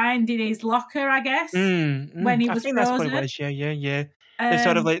like behind in his locker, I guess, when he was frozen. I think that's what it was. Yeah. It's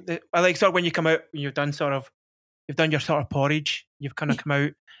sort of like I like sort of when you come out, when you've done your sort of porridge, you've kind of come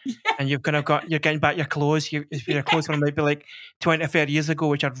out and you're getting back your clothes. Your clothes were maybe like 20 or 30 years ago,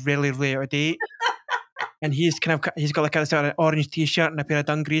 which are really, really out of date. And he's got like a sort of orange t-shirt and a pair of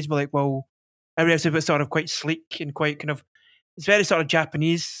dungarees. But like, well, everything's a bit sort of quite sleek and quite kind of, it's very sort of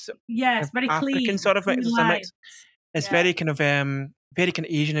Japanese. Yeah, it's very African clean. Sort of. It's very kind of Asian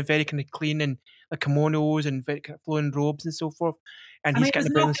and very kind of clean, and like kimonos and very kind of flowing robes and so forth. And he's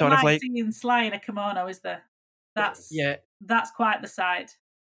getting a sort of like seeing Sly in a kimono, is there? That's quite the sight.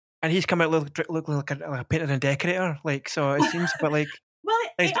 And he's come out looking like a painter and decorator, like, so it seems a bit like. Well,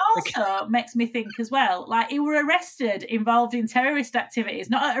 it also makes me think as well, like he were arrested involved in terrorist activities,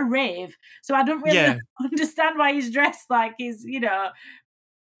 not at a rave. So I don't really understand why he's dressed like he's, it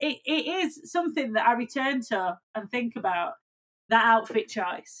is something that I return to and think about, that outfit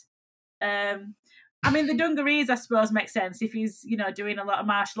choice. I mean, the dungarees, I suppose, make sense if he's, doing a lot of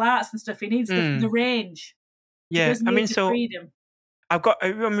martial arts and stuff. He needs the range. Yeah, I mean, so freedom.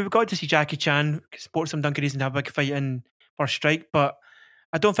 we've got to see Jackie Chan sport some dungarees and have a big fight in First Strike, but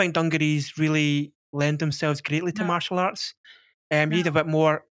I don't think dungarees really lend themselves greatly to martial arts. You need a bit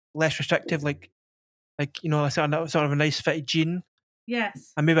more, less restrictive, like a sort of a nice fitted jean.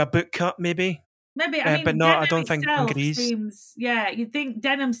 Yes. And maybe a boot cut, maybe. Maybe, I mean, but no, I don't think dungarees. You'd think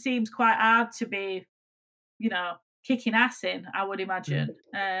denim seems quite hard to be, kicking ass in, I would imagine.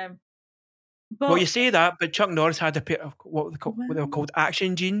 But, well, you say that, but Chuck Norris had a pair of what they were called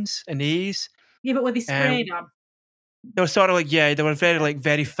action jeans and A's. Yeah, but were they sprayed on? They were sort of like, they were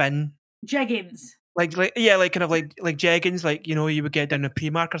very thin. Jeggings. Like kind of like jeggings, like, you would get down a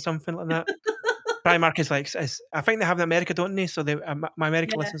Primark or something like that. Primark is like, I think they have in America, don't they? So my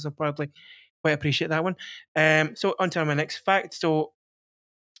American listeners will probably quite appreciate that one. So on to my next fact. So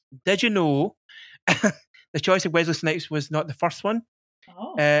did you know the choice of Wesley Snipes was not the first one?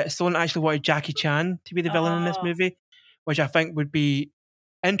 Stallone actually wanted Jackie Chan to be the villain in this movie, which I think would be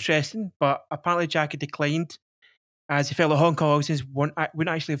interesting, but apparently Jackie declined, as he felt that Hong Kong audiences wouldn't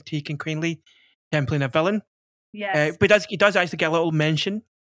actually have taken kindly to him playing a villain. Yes. But he does actually get a little mention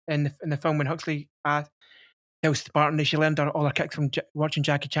in the film when Huxley tells Spartan that she learned all her kicks from watching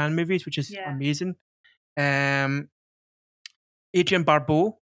Jackie Chan movies, which is amazing. Adrian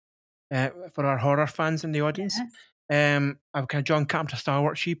Barbeau, for our horror fans in the audience, kind of John Carpenter Star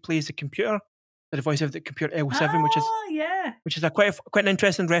Wars, she plays the computer, the voice of the computer L7, which is a quite an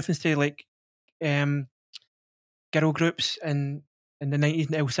interesting reference to like girl groups in the 90s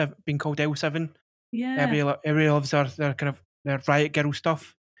and L7 being called L7. Yeah. Everybody loves their kind of their riot girl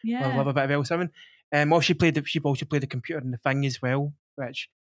stuff. Yeah. I love a bit of L7. She also played the computer in The Thing as well, which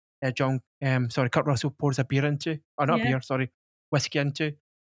Kurt Russell pours a beer into, or not a beer, whiskey into,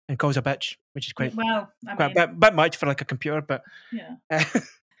 and calls a bitch, which is quite a bit much for like a computer, but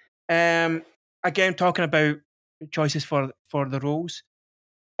again, talking about choices for the roles.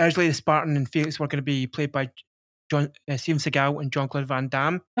 Originally, the Spartan and Felix were going to be played by Steven Seagal and Jean-Claude Van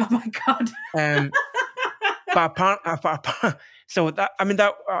Damme. Oh my god! So that, I mean,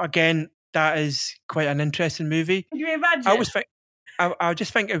 that again, that is quite an interesting movie. Can you imagine? I always think, I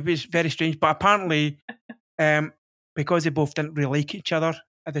just think it was very strange, but apparently, because they both didn't really like each other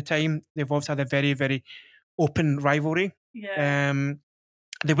at the time, they've both had a very, very open rivalry. Yeah.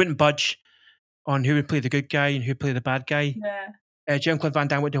 They wouldn't budge on who would play the good guy and who would play the bad guy. Yeah. Jean-Claude Van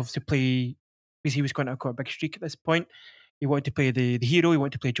Damme would have to play, because he was quite a big streak at this point. He wanted to play the hero. He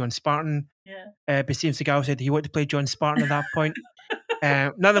wanted to play John Spartan. Yeah. But Steven Seagal said he wanted to play John Spartan at that point.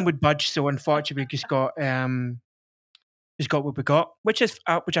 None of them would budge, so unfortunately, we just got what we got, which I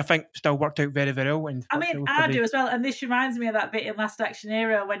think still worked out very, very well. And I mean, I do as well. And this reminds me of that bit in Last Action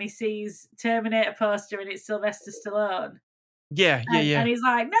Hero when he sees Terminator poster and it's Sylvester Stallone. Yeah. And he's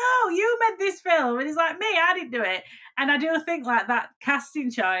like, "No, you made this film," and he's like, "Me, I didn't do it." And I do think like that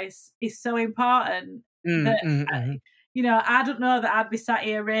casting choice is so important that. You know, I don't know that I'd be sat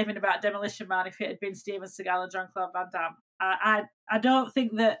here raving about Demolition Man if it had been Steven Seagal and Jean-Claude Van Damme. I don't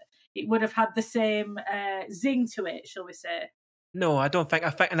think that it would have had the same zing to it, shall we say? No, I don't think. I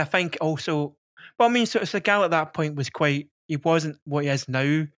think also, but I mean, so Seagal at that point was quite. He wasn't what he is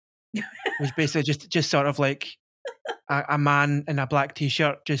now. He was basically just sort of like a man in a black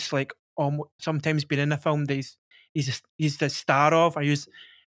t-shirt, just like sometimes being in a film that he's the star of. I use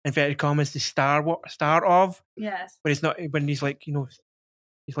inverted commas, the star of. Yes. But it's not when he's like, you know,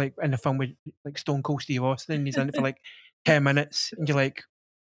 he's like in a film with like Stone Cold Steve Austin, and he's in it for like 10 minutes, and you're like,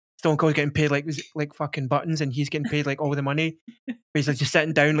 Stone Cold's getting paid like fucking buttons, and he's getting paid like all the money. But he's like just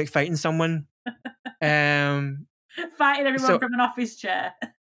sitting down, like fighting someone. Fighting everyone from an office chair.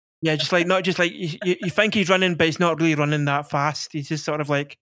 Yeah, just like not just like you think he's running, but he's not really running that fast. He's just sort of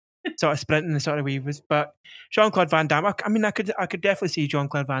sprinting the sort of way he was. But Jean-Claude Van Damme, I mean, I could definitely see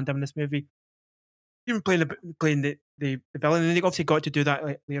Jean-Claude Van Damme in this movie. Even playing the villain, and they obviously got to do that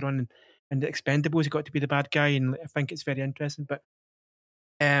like, later on in the Expendables. He got to be the bad guy, and I think it's very interesting. But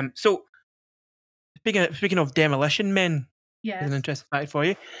so speaking of Demolition Men, yeah, an interesting fact for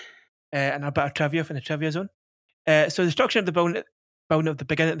you, and a bit of trivia from the trivia zone. So the structure of the building at the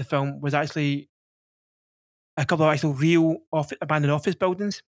beginning of the film was actually a couple of actual real abandoned office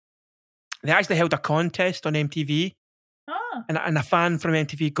buildings. They actually held a contest on MTV. Oh. And a fan from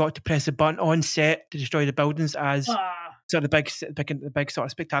MTV got to press the button on set to destroy the buildings as sort of the big sort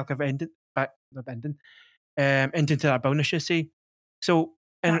of spectacular ending to that building, I should say. So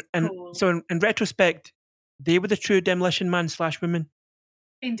so in retrospect, they were the true Demolition Man / woman.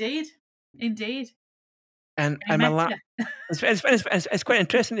 Indeed. And it's quite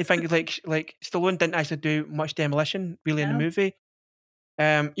interesting to think like Stallone didn't actually do much demolition really in the movie.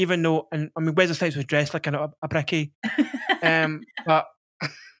 Even though, and I mean, Wesley Snipes was dressed like a brickie, but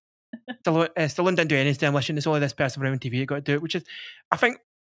Stallone didn't do any demolition. It's only this person from MTV that got to do it, which is, I think,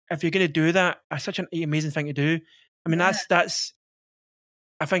 if you're going to do that, that's such an amazing thing to do. I mean, that's.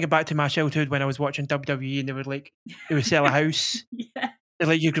 I think back to my childhood when I was watching WWE, and they would sell a house. Yeah.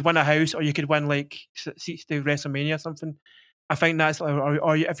 Like you could win a house, or you could win like seats to WrestleMania or something. I think that's,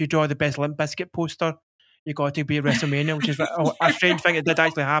 or if you draw the best Limp Bizkit poster, you got to be at WrestleMania, which is a strange thing. It did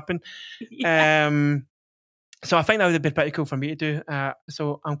actually happen. Yeah. So I think that would be pretty cool for me to do.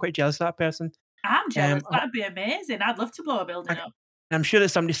 So I'm quite jealous of that person. I'm jealous. That'd be amazing. I'd love to blow a building up. I'm sure that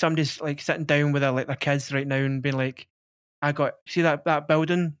somebody's like sitting down with their kids right now and being like, see that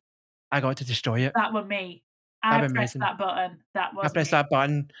building? I got to destroy it. That were me. I pressed that button. I pressed that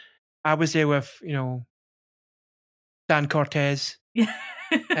button. I was there with, Dan Cortez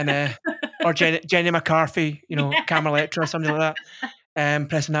and or Jenny McCarthy, Camera Electra or something like that.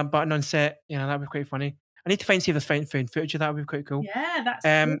 Pressing that button on set, that would be quite funny. I need to see if there's found footage of that. Would be quite cool. Yeah, that's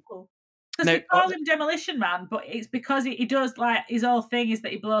cool. Because we call him Demolition Man, but it's because he does, like, his whole thing is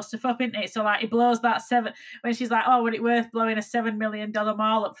that he blows stuff up, isn't it? So, like, he blows that when she's like, "Oh, would it worth blowing a $7 million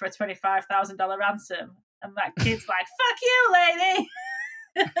mall up for a $25,000 ransom?" And that kid's like, "Fuck you, lady."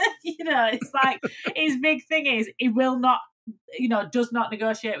 It's like his big thing is he will not, does not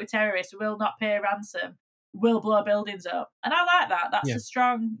negotiate with terrorists, will not pay ransom, will blow buildings up, and I like that. That's a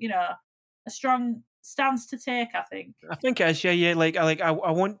strong stance to take. I think it is. Yeah. Like I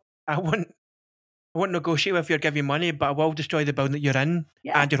won't negotiate with you or give you money, but I will destroy the building that you're in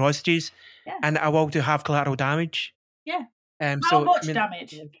and your hostages, and I will have collateral damage. Yeah. How much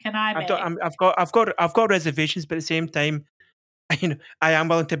damage can I make? I've got reservations, but at the same time, I am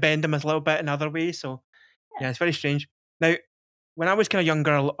willing to bend them a little bit in other ways. So yeah, it's very strange. Now, when I was kind of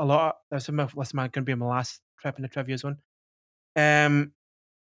younger, a lot. This is going to be my last trip in the trivia zone.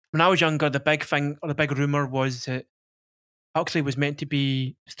 when I was younger, the big thing or the big rumor was that Huxley was meant to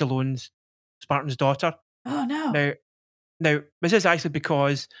be Stallone's Spartan's daughter. Oh no! Now this is actually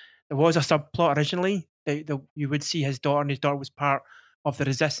because there was a subplot originally that you would see his daughter, and his daughter was part of the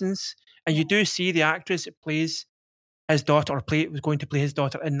resistance, and you do see the actress that plays his daughter or was going to play his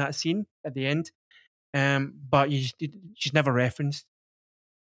daughter in that scene at the end, but she's never referenced.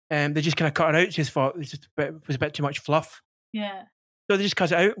 They just kind of cut her out. Just thought it was a bit too much fluff. Yeah. So they just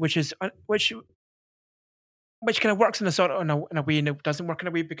cut it out, which kind of works in a sort of in a way, and it doesn't work in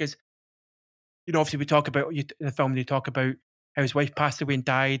a way because obviously we talk about in the film. They talk about how his wife passed away and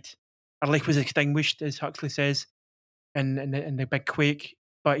died. Her life was extinguished, as Huxley says, in the big quake.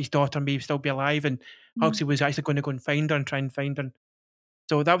 But his daughter may still be alive, and Huxley was actually going to go and find her and try and find her.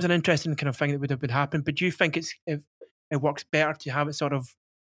 So that was an interesting kind of thing that would have happened. But do you think it works better to have it sort of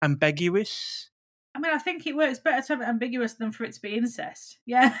ambiguous? I mean, I think it works better to have it ambiguous than for it to be incest.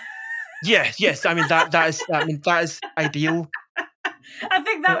 Yeah. Yes. I mean that is ideal. I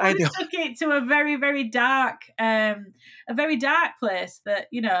think that would have took it to a very, very dark, place. That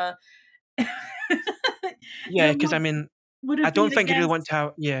Yeah, because I mean, I don't think you really want to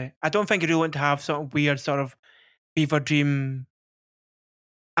have. Yeah, I don't think you really want to have sort of weird, sort of fever dream,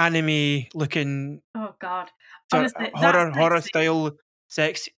 anime looking. Oh God! Honestly, horror style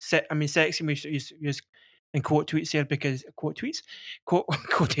sex. I mean, sexy. We use in quotations here because quotations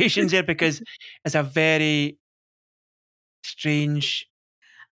here because it's a very strange.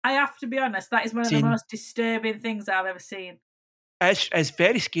 I have to be honest. That is one of the most disturbing things I've ever seen. It's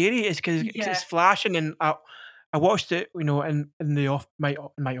very scary. It's because it's flashing, and I watched it, in my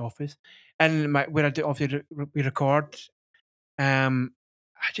office, and where I do obviously we record. I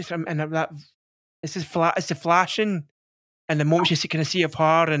just and that it's the flashing, and the moment you kind of see of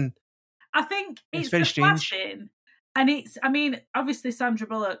her, and I think it's very strange. Flashing, and I mean, obviously Sandra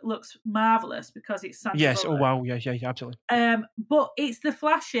Bullock looks marvelous because it's Sandra Yes. Bullock. Oh wow. Yeah. Absolutely. But it's the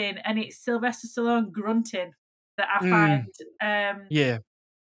flashing, and it's Sylvester Stallone grunting that I find. Yeah.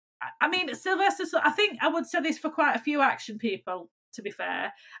 I mean, Sylvester. I think I would say this for quite a few action people. To be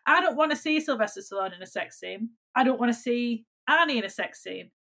fair, I don't want to see Sylvester Stallone in a sex scene. I don't want to see Arnie in a sex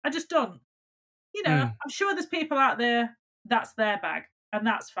scene. I just don't. I'm sure there's people out there that's their bag, and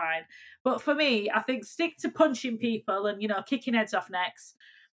that's fine. But for me, I think stick to punching people and kicking heads off necks,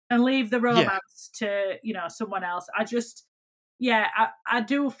 and leave the romance to someone else. I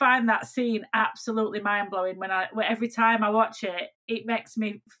do find that scene absolutely mind blowing. Every time I watch it, it makes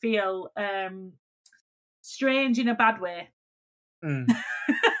me feel strange in a bad way.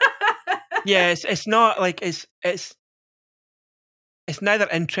 Yeah, it's not like it's neither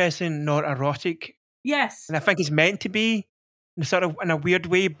interesting nor erotic. Yes, and I think it's meant to be in a weird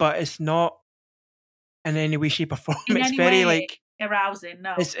way, but it's not in any way, shape, or form. It's very like arousing.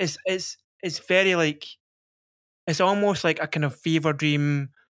 No, it's very like it's almost like a kind of fever dream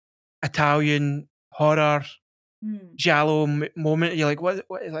Italian horror giallo moment. You're like, what?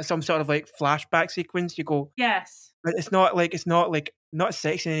 Like some sort of like flashback sequence. You go, yes, but it's not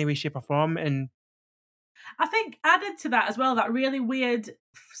sex in any way, shape, or form. And I think added to that as well, that really weird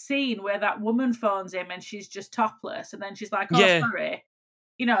scene where that woman phones him and she's just topless, and then she's like, "Oh, sorry,"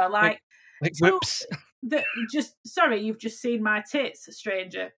 like whoops. Sorry, you've just seen my tits,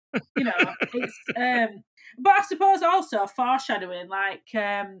 stranger. It's but I suppose also foreshadowing, like,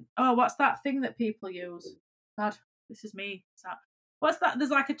 what's that thing that people use? God, this is me. What's that? There's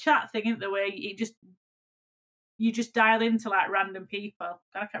like a chat thing, isn't there, where you just dial into like random people.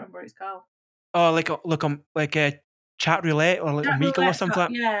 God, I can't remember what it's called. Oh, like a chat roulette or like Omegle or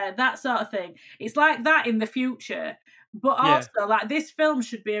something. Yeah, that sort of thing. It's like that in the future. But also, like, this film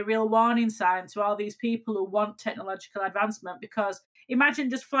should be a real warning sign to all these people who want technological advancement, because imagine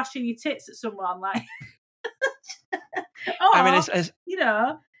just flashing your tits at someone, like... I mean, it's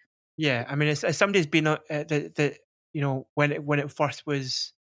Yeah, I mean, it's somebody's been when it first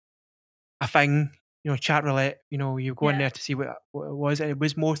was a thing, chat roulette, you go in there to see what it was, and it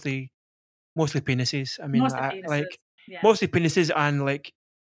was mostly penises. I mean, mostly penises,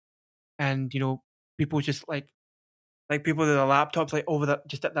 and people just like people with their laptops like over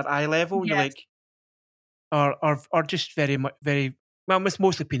just at that eye level, and you're like, are just very much well, it's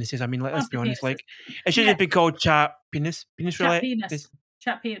mostly penises. I mean, let's be honest. Like, it should have been called penis roulette.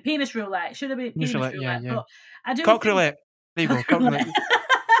 Penis roulette. It should have been penis roulette. Yeah. But I do roulette. There you go. Cock roulette.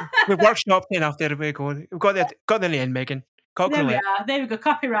 We've workshopped enough. There we go. We've got the in the end, Megan. Cock roulette. There we go.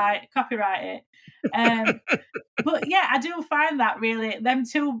 Copyright it. But yeah, I do find that really them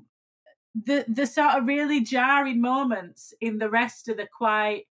two, the sort of really jarring moments in the rest of the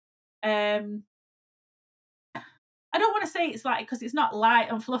quite I don't want to say it's like, because it's not light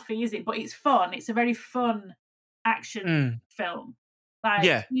and fluffy, is it? But it's fun. It's a very fun action film.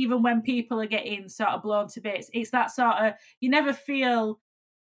 Like, even when people are getting sort of blown to bits, it's that sort of, you never feel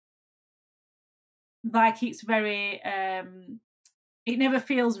like it's very, it never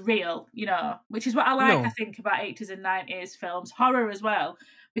feels real, you know, which is what I like, I think, about 80s and 90s films, horror as well,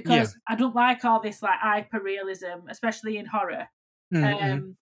 because I don't like all this like hyper-realism, especially in horror.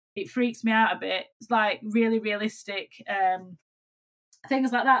 It freaks me out a bit. It's like really realistic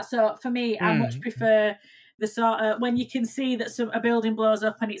things like that. So for me, I much prefer the sort of when you can see that a building blows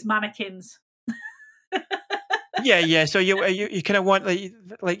up and it's mannequins. So you kind of want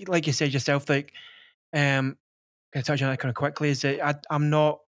like you said yourself, like can I touch on that kind of quickly? Is that I'm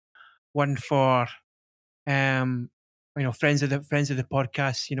not one for friends of the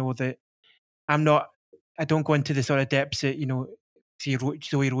podcast. You know that I don't go into the sort of depths that see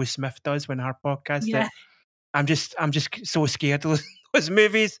Zoe Rose Smith does when her podcast. That I'm just so scared of those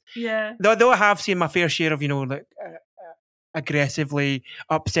movies. Yeah. Though I have seen my fair share of aggressively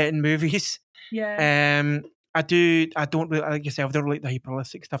upsetting movies. Yeah. I don't really like yourself. I don't like the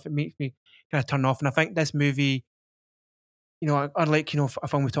hyperrealistic stuff. It makes me kind of turn off. And I think this movie, unlike a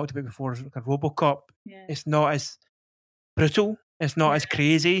film we've talked about before, like a RoboCop, it's not as brutal. It's not as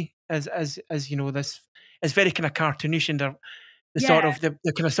crazy as this. It's very kind of cartoonish, and the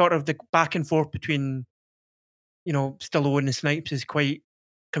sort of the back and forth between Stallone and Snipes is quite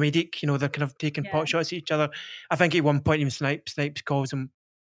comedic. They're kind of taking pot shots at each other. I think at one point even Snipes calls him,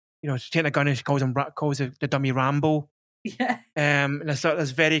 taking a gun and calls the dummy Rambo. Yeah. And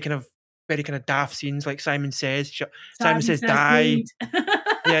there's very kind of daft scenes, like Simon says. Simon says die.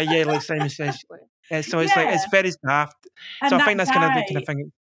 Like Simon says. So it's like it's very daft. And so I think that's kind of the kind of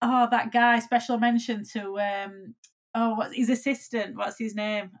thing. Oh, that guy! Special mention to what's his assistant? What's his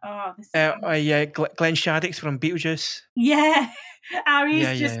name? Glenn Shaddix from Beetlejuice. Yeah, how he's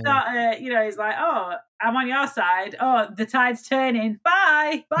he's like, oh, I'm on your side. Oh, the tide's turning.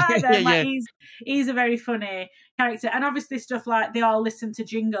 Bye. Then. He's a very funny character, and obviously stuff like they all listen to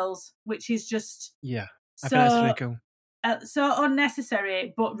jingles, which is just I think that's really cool. So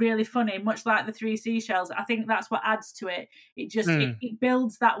unnecessary, but really funny, much like the Three Seashells. I think that's what adds to it. It just it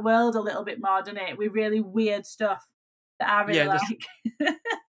builds that world a little bit more, doesn't it? With really weird stuff that I really like.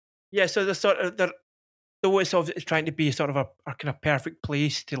 So they're it's trying to be sort of a kind of perfect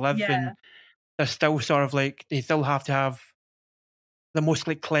place to live, and they're still sort of like they still have to have the most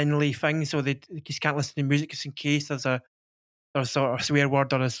like cleanly things, so they just can't listen to music just in case there's sort of swear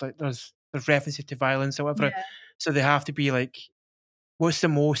word or there's references to violence or whatever. Yeah. So they have to be like, what's the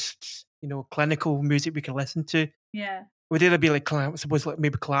most clinical music we can listen to? Yeah. Would either be like, I suppose, like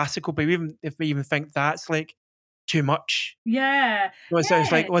maybe classical, but if we even think that's like too much. Yeah. So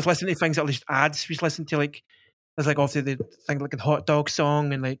it's like, let's listen to things that at least ads. We just listen to like, there's like obviously the thing like a hot dog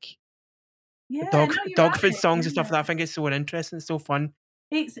song and like dog food songs and stuff like that. I think it's so interesting, it's so fun.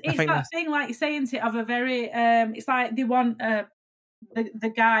 It's that thing like you're saying of a very it's like they want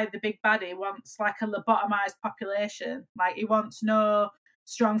the guy, the big baddie, wants like a lobotomized population. Like he wants no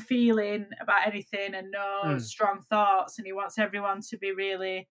strong feeling about anything and no strong thoughts, and he wants everyone to be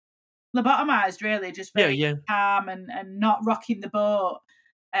really lobotomized, really, just very calm and not rocking the boat.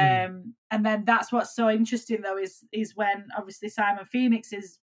 And then that's what's so interesting though is when obviously Simon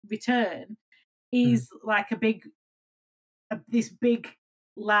Phoenix's return is like this big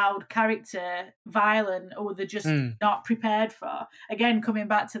loud character, violent, or they're just not prepared for. Again, coming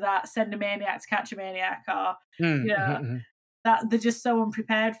back to that, send a maniac to catch a maniac, or that they're just so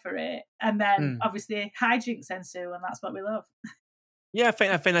unprepared for it, and then obviously hijinks ensue, and that's what we love. I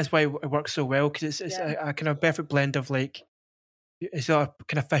think that's why it works so well, because it's a kind of perfect blend of like it's sort of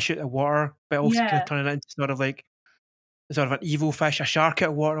kind of fish out of water, but also kind of turning it into sort of an evil fish, a shark out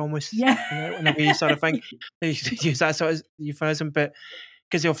of water almost. In a way, sort of thing. They use that sort of euphemism, but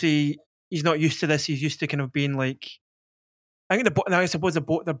because obviously he's not used to this. He's used to kind of being like, I think I suppose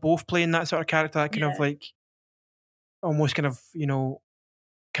they're both playing that sort of character, that kind of like almost kind of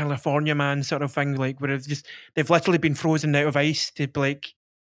California man sort of thing, like where they've literally been frozen out of ice to be like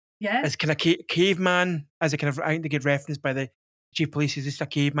as kind of caveman, as a kind of, I think they get referenced by the chief police is just a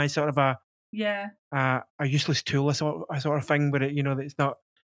caveman, sort of a useless tool, a sort of thing where it's not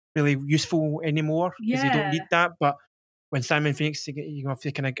really useful anymore because you don't need that. But when Simon Phoenix, you have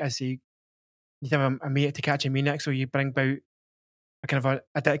to kind of, I say, you have a mate to catch a maniac, so you bring about a kind of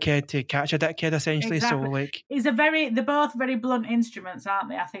a dickhead to catch a dickhead, essentially. Exactly. So like, they're both very blunt instruments, aren't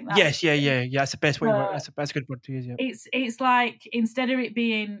they? I think that's that's the best way to work. That's a good word to use. Yeah. It's like, instead of it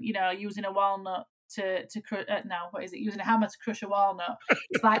being using a walnut no, what is it? Using a hammer to crush a walnut.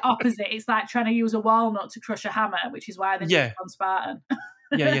 It's like opposite. It's like trying to use a walnut to crush a hammer, which is why they need on Spartan.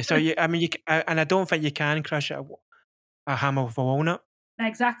 Yeah. So I mean, and I don't think you can crush a hammer with a walnut.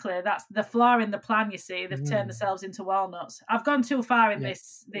 Exactly. That's the flaw in the plan. You see, they've turned themselves into walnuts. I've gone too far in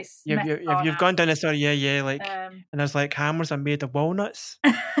this. You've gone down this story. Yeah. Like, and there's like hammers are made of walnuts.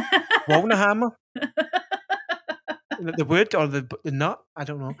 Walnut hammer. The wood or the nut, I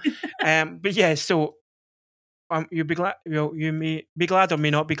don't know. But yeah, so you'll be glad. You may be glad or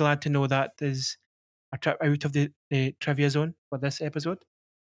may not be glad to know that there's a trip out of the trivia zone for this episode.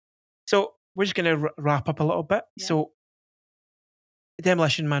 So we're just going to wrap up a little bit. Yeah. So,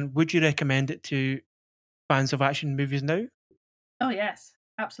 Demolition Man, would you recommend it to fans of action movies now? Oh yes,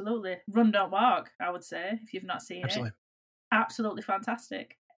 absolutely. Run, don't walk. I would say if you've not seen it, absolutely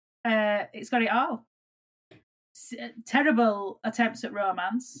fantastic. It's got it all. Terrible attempts at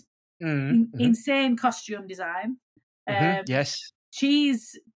romance, insane costume design, yes,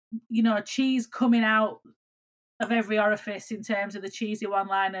 cheese coming out of every orifice in terms of the cheesy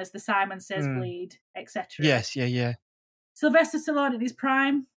one-liners, the Simon Says bleed, etc. Yes, yeah. Sylvester Stallone in his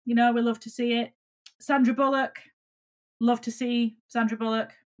prime, we love to see it. Sandra Bullock, love to see Sandra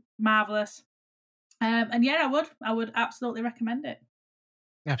Bullock, marvelous. And yeah, I would absolutely recommend it.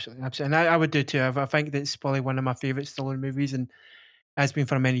 Absolutely. And I would do too. I think that's probably one of my favourite Stallone movies, and has been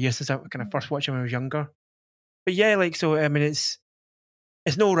for many years since I kind of first watched it when I was younger. But yeah, like, so I mean, it's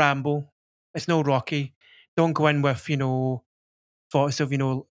no Rambo, it's no Rocky. Don't go in with thoughts of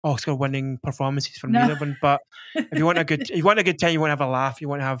Oscar-winning performances from either one. But if you want a good time, you want to have a laugh, you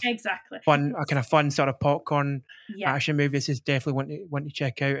want to have fun, a kind of fun sort of popcorn action movie. This is definitely one to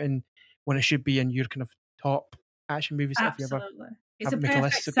check out, and one it should be in your kind of top action movies. Absolutely. It's a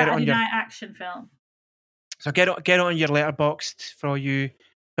perfect Saturday night action film. So get it on your letterboxd for all you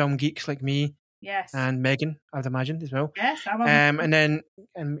film geeks like me. Yes. And Megan, I'd imagine, as well. Yes, I'm on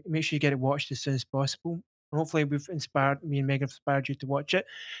and make sure you get it watched as soon as possible. And hopefully me and Megan have inspired you to watch it.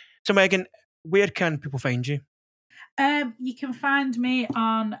 So Megan, where can people find you? You can find me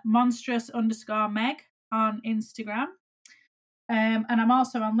on monstrous_Meg on Instagram. And I'm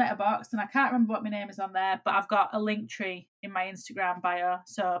also on Letterboxd, and I can't remember what my name is on there, but I've got a link tree in my Instagram bio,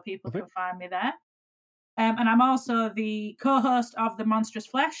 so people can find me there. And I'm also the co-host of the Monstrous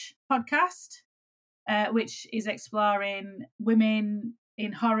Flesh podcast, which is exploring women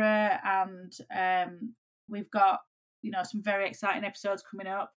in horror, and we've got some very exciting episodes coming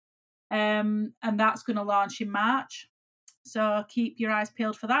up, and that's going to launch in March. So keep your eyes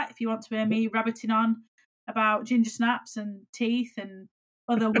peeled for that if you want to hear me rabbiting on about ginger snaps and teeth and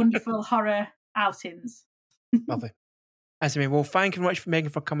other wonderful horror outings. Lovely. Well, thank you very much, Megan,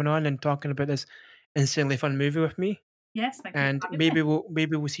 for coming on and talking about this insanely fun movie with me. Yes, thank you. And maybe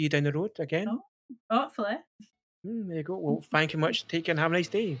we'll see you down the road again. Oh, hopefully. There you go. Well, thank you much. Take care and have a nice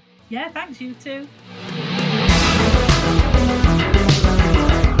day. Yeah, thanks, you too.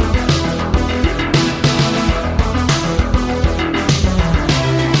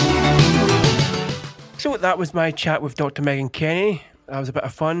 So that was my chat with Dr. Megan Kenny. That was a bit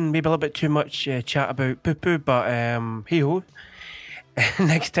of fun, maybe a little bit too much chat about poo-poo, but hey-ho.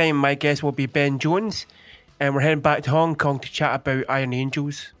 Next time my guest will be Ben Jones, and we're heading back to Hong Kong to chat about Iron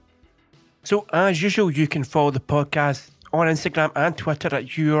Angels. So as usual, you can follow the podcast on Instagram and Twitter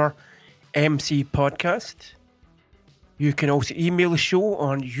at Your MC Podcast. You can also email the show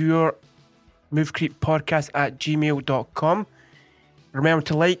on yourmoviecreeppodcast@gmail.com. Remember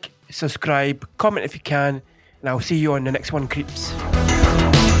to like, subscribe, comment if you can, and I'll see you on the next one, creeps.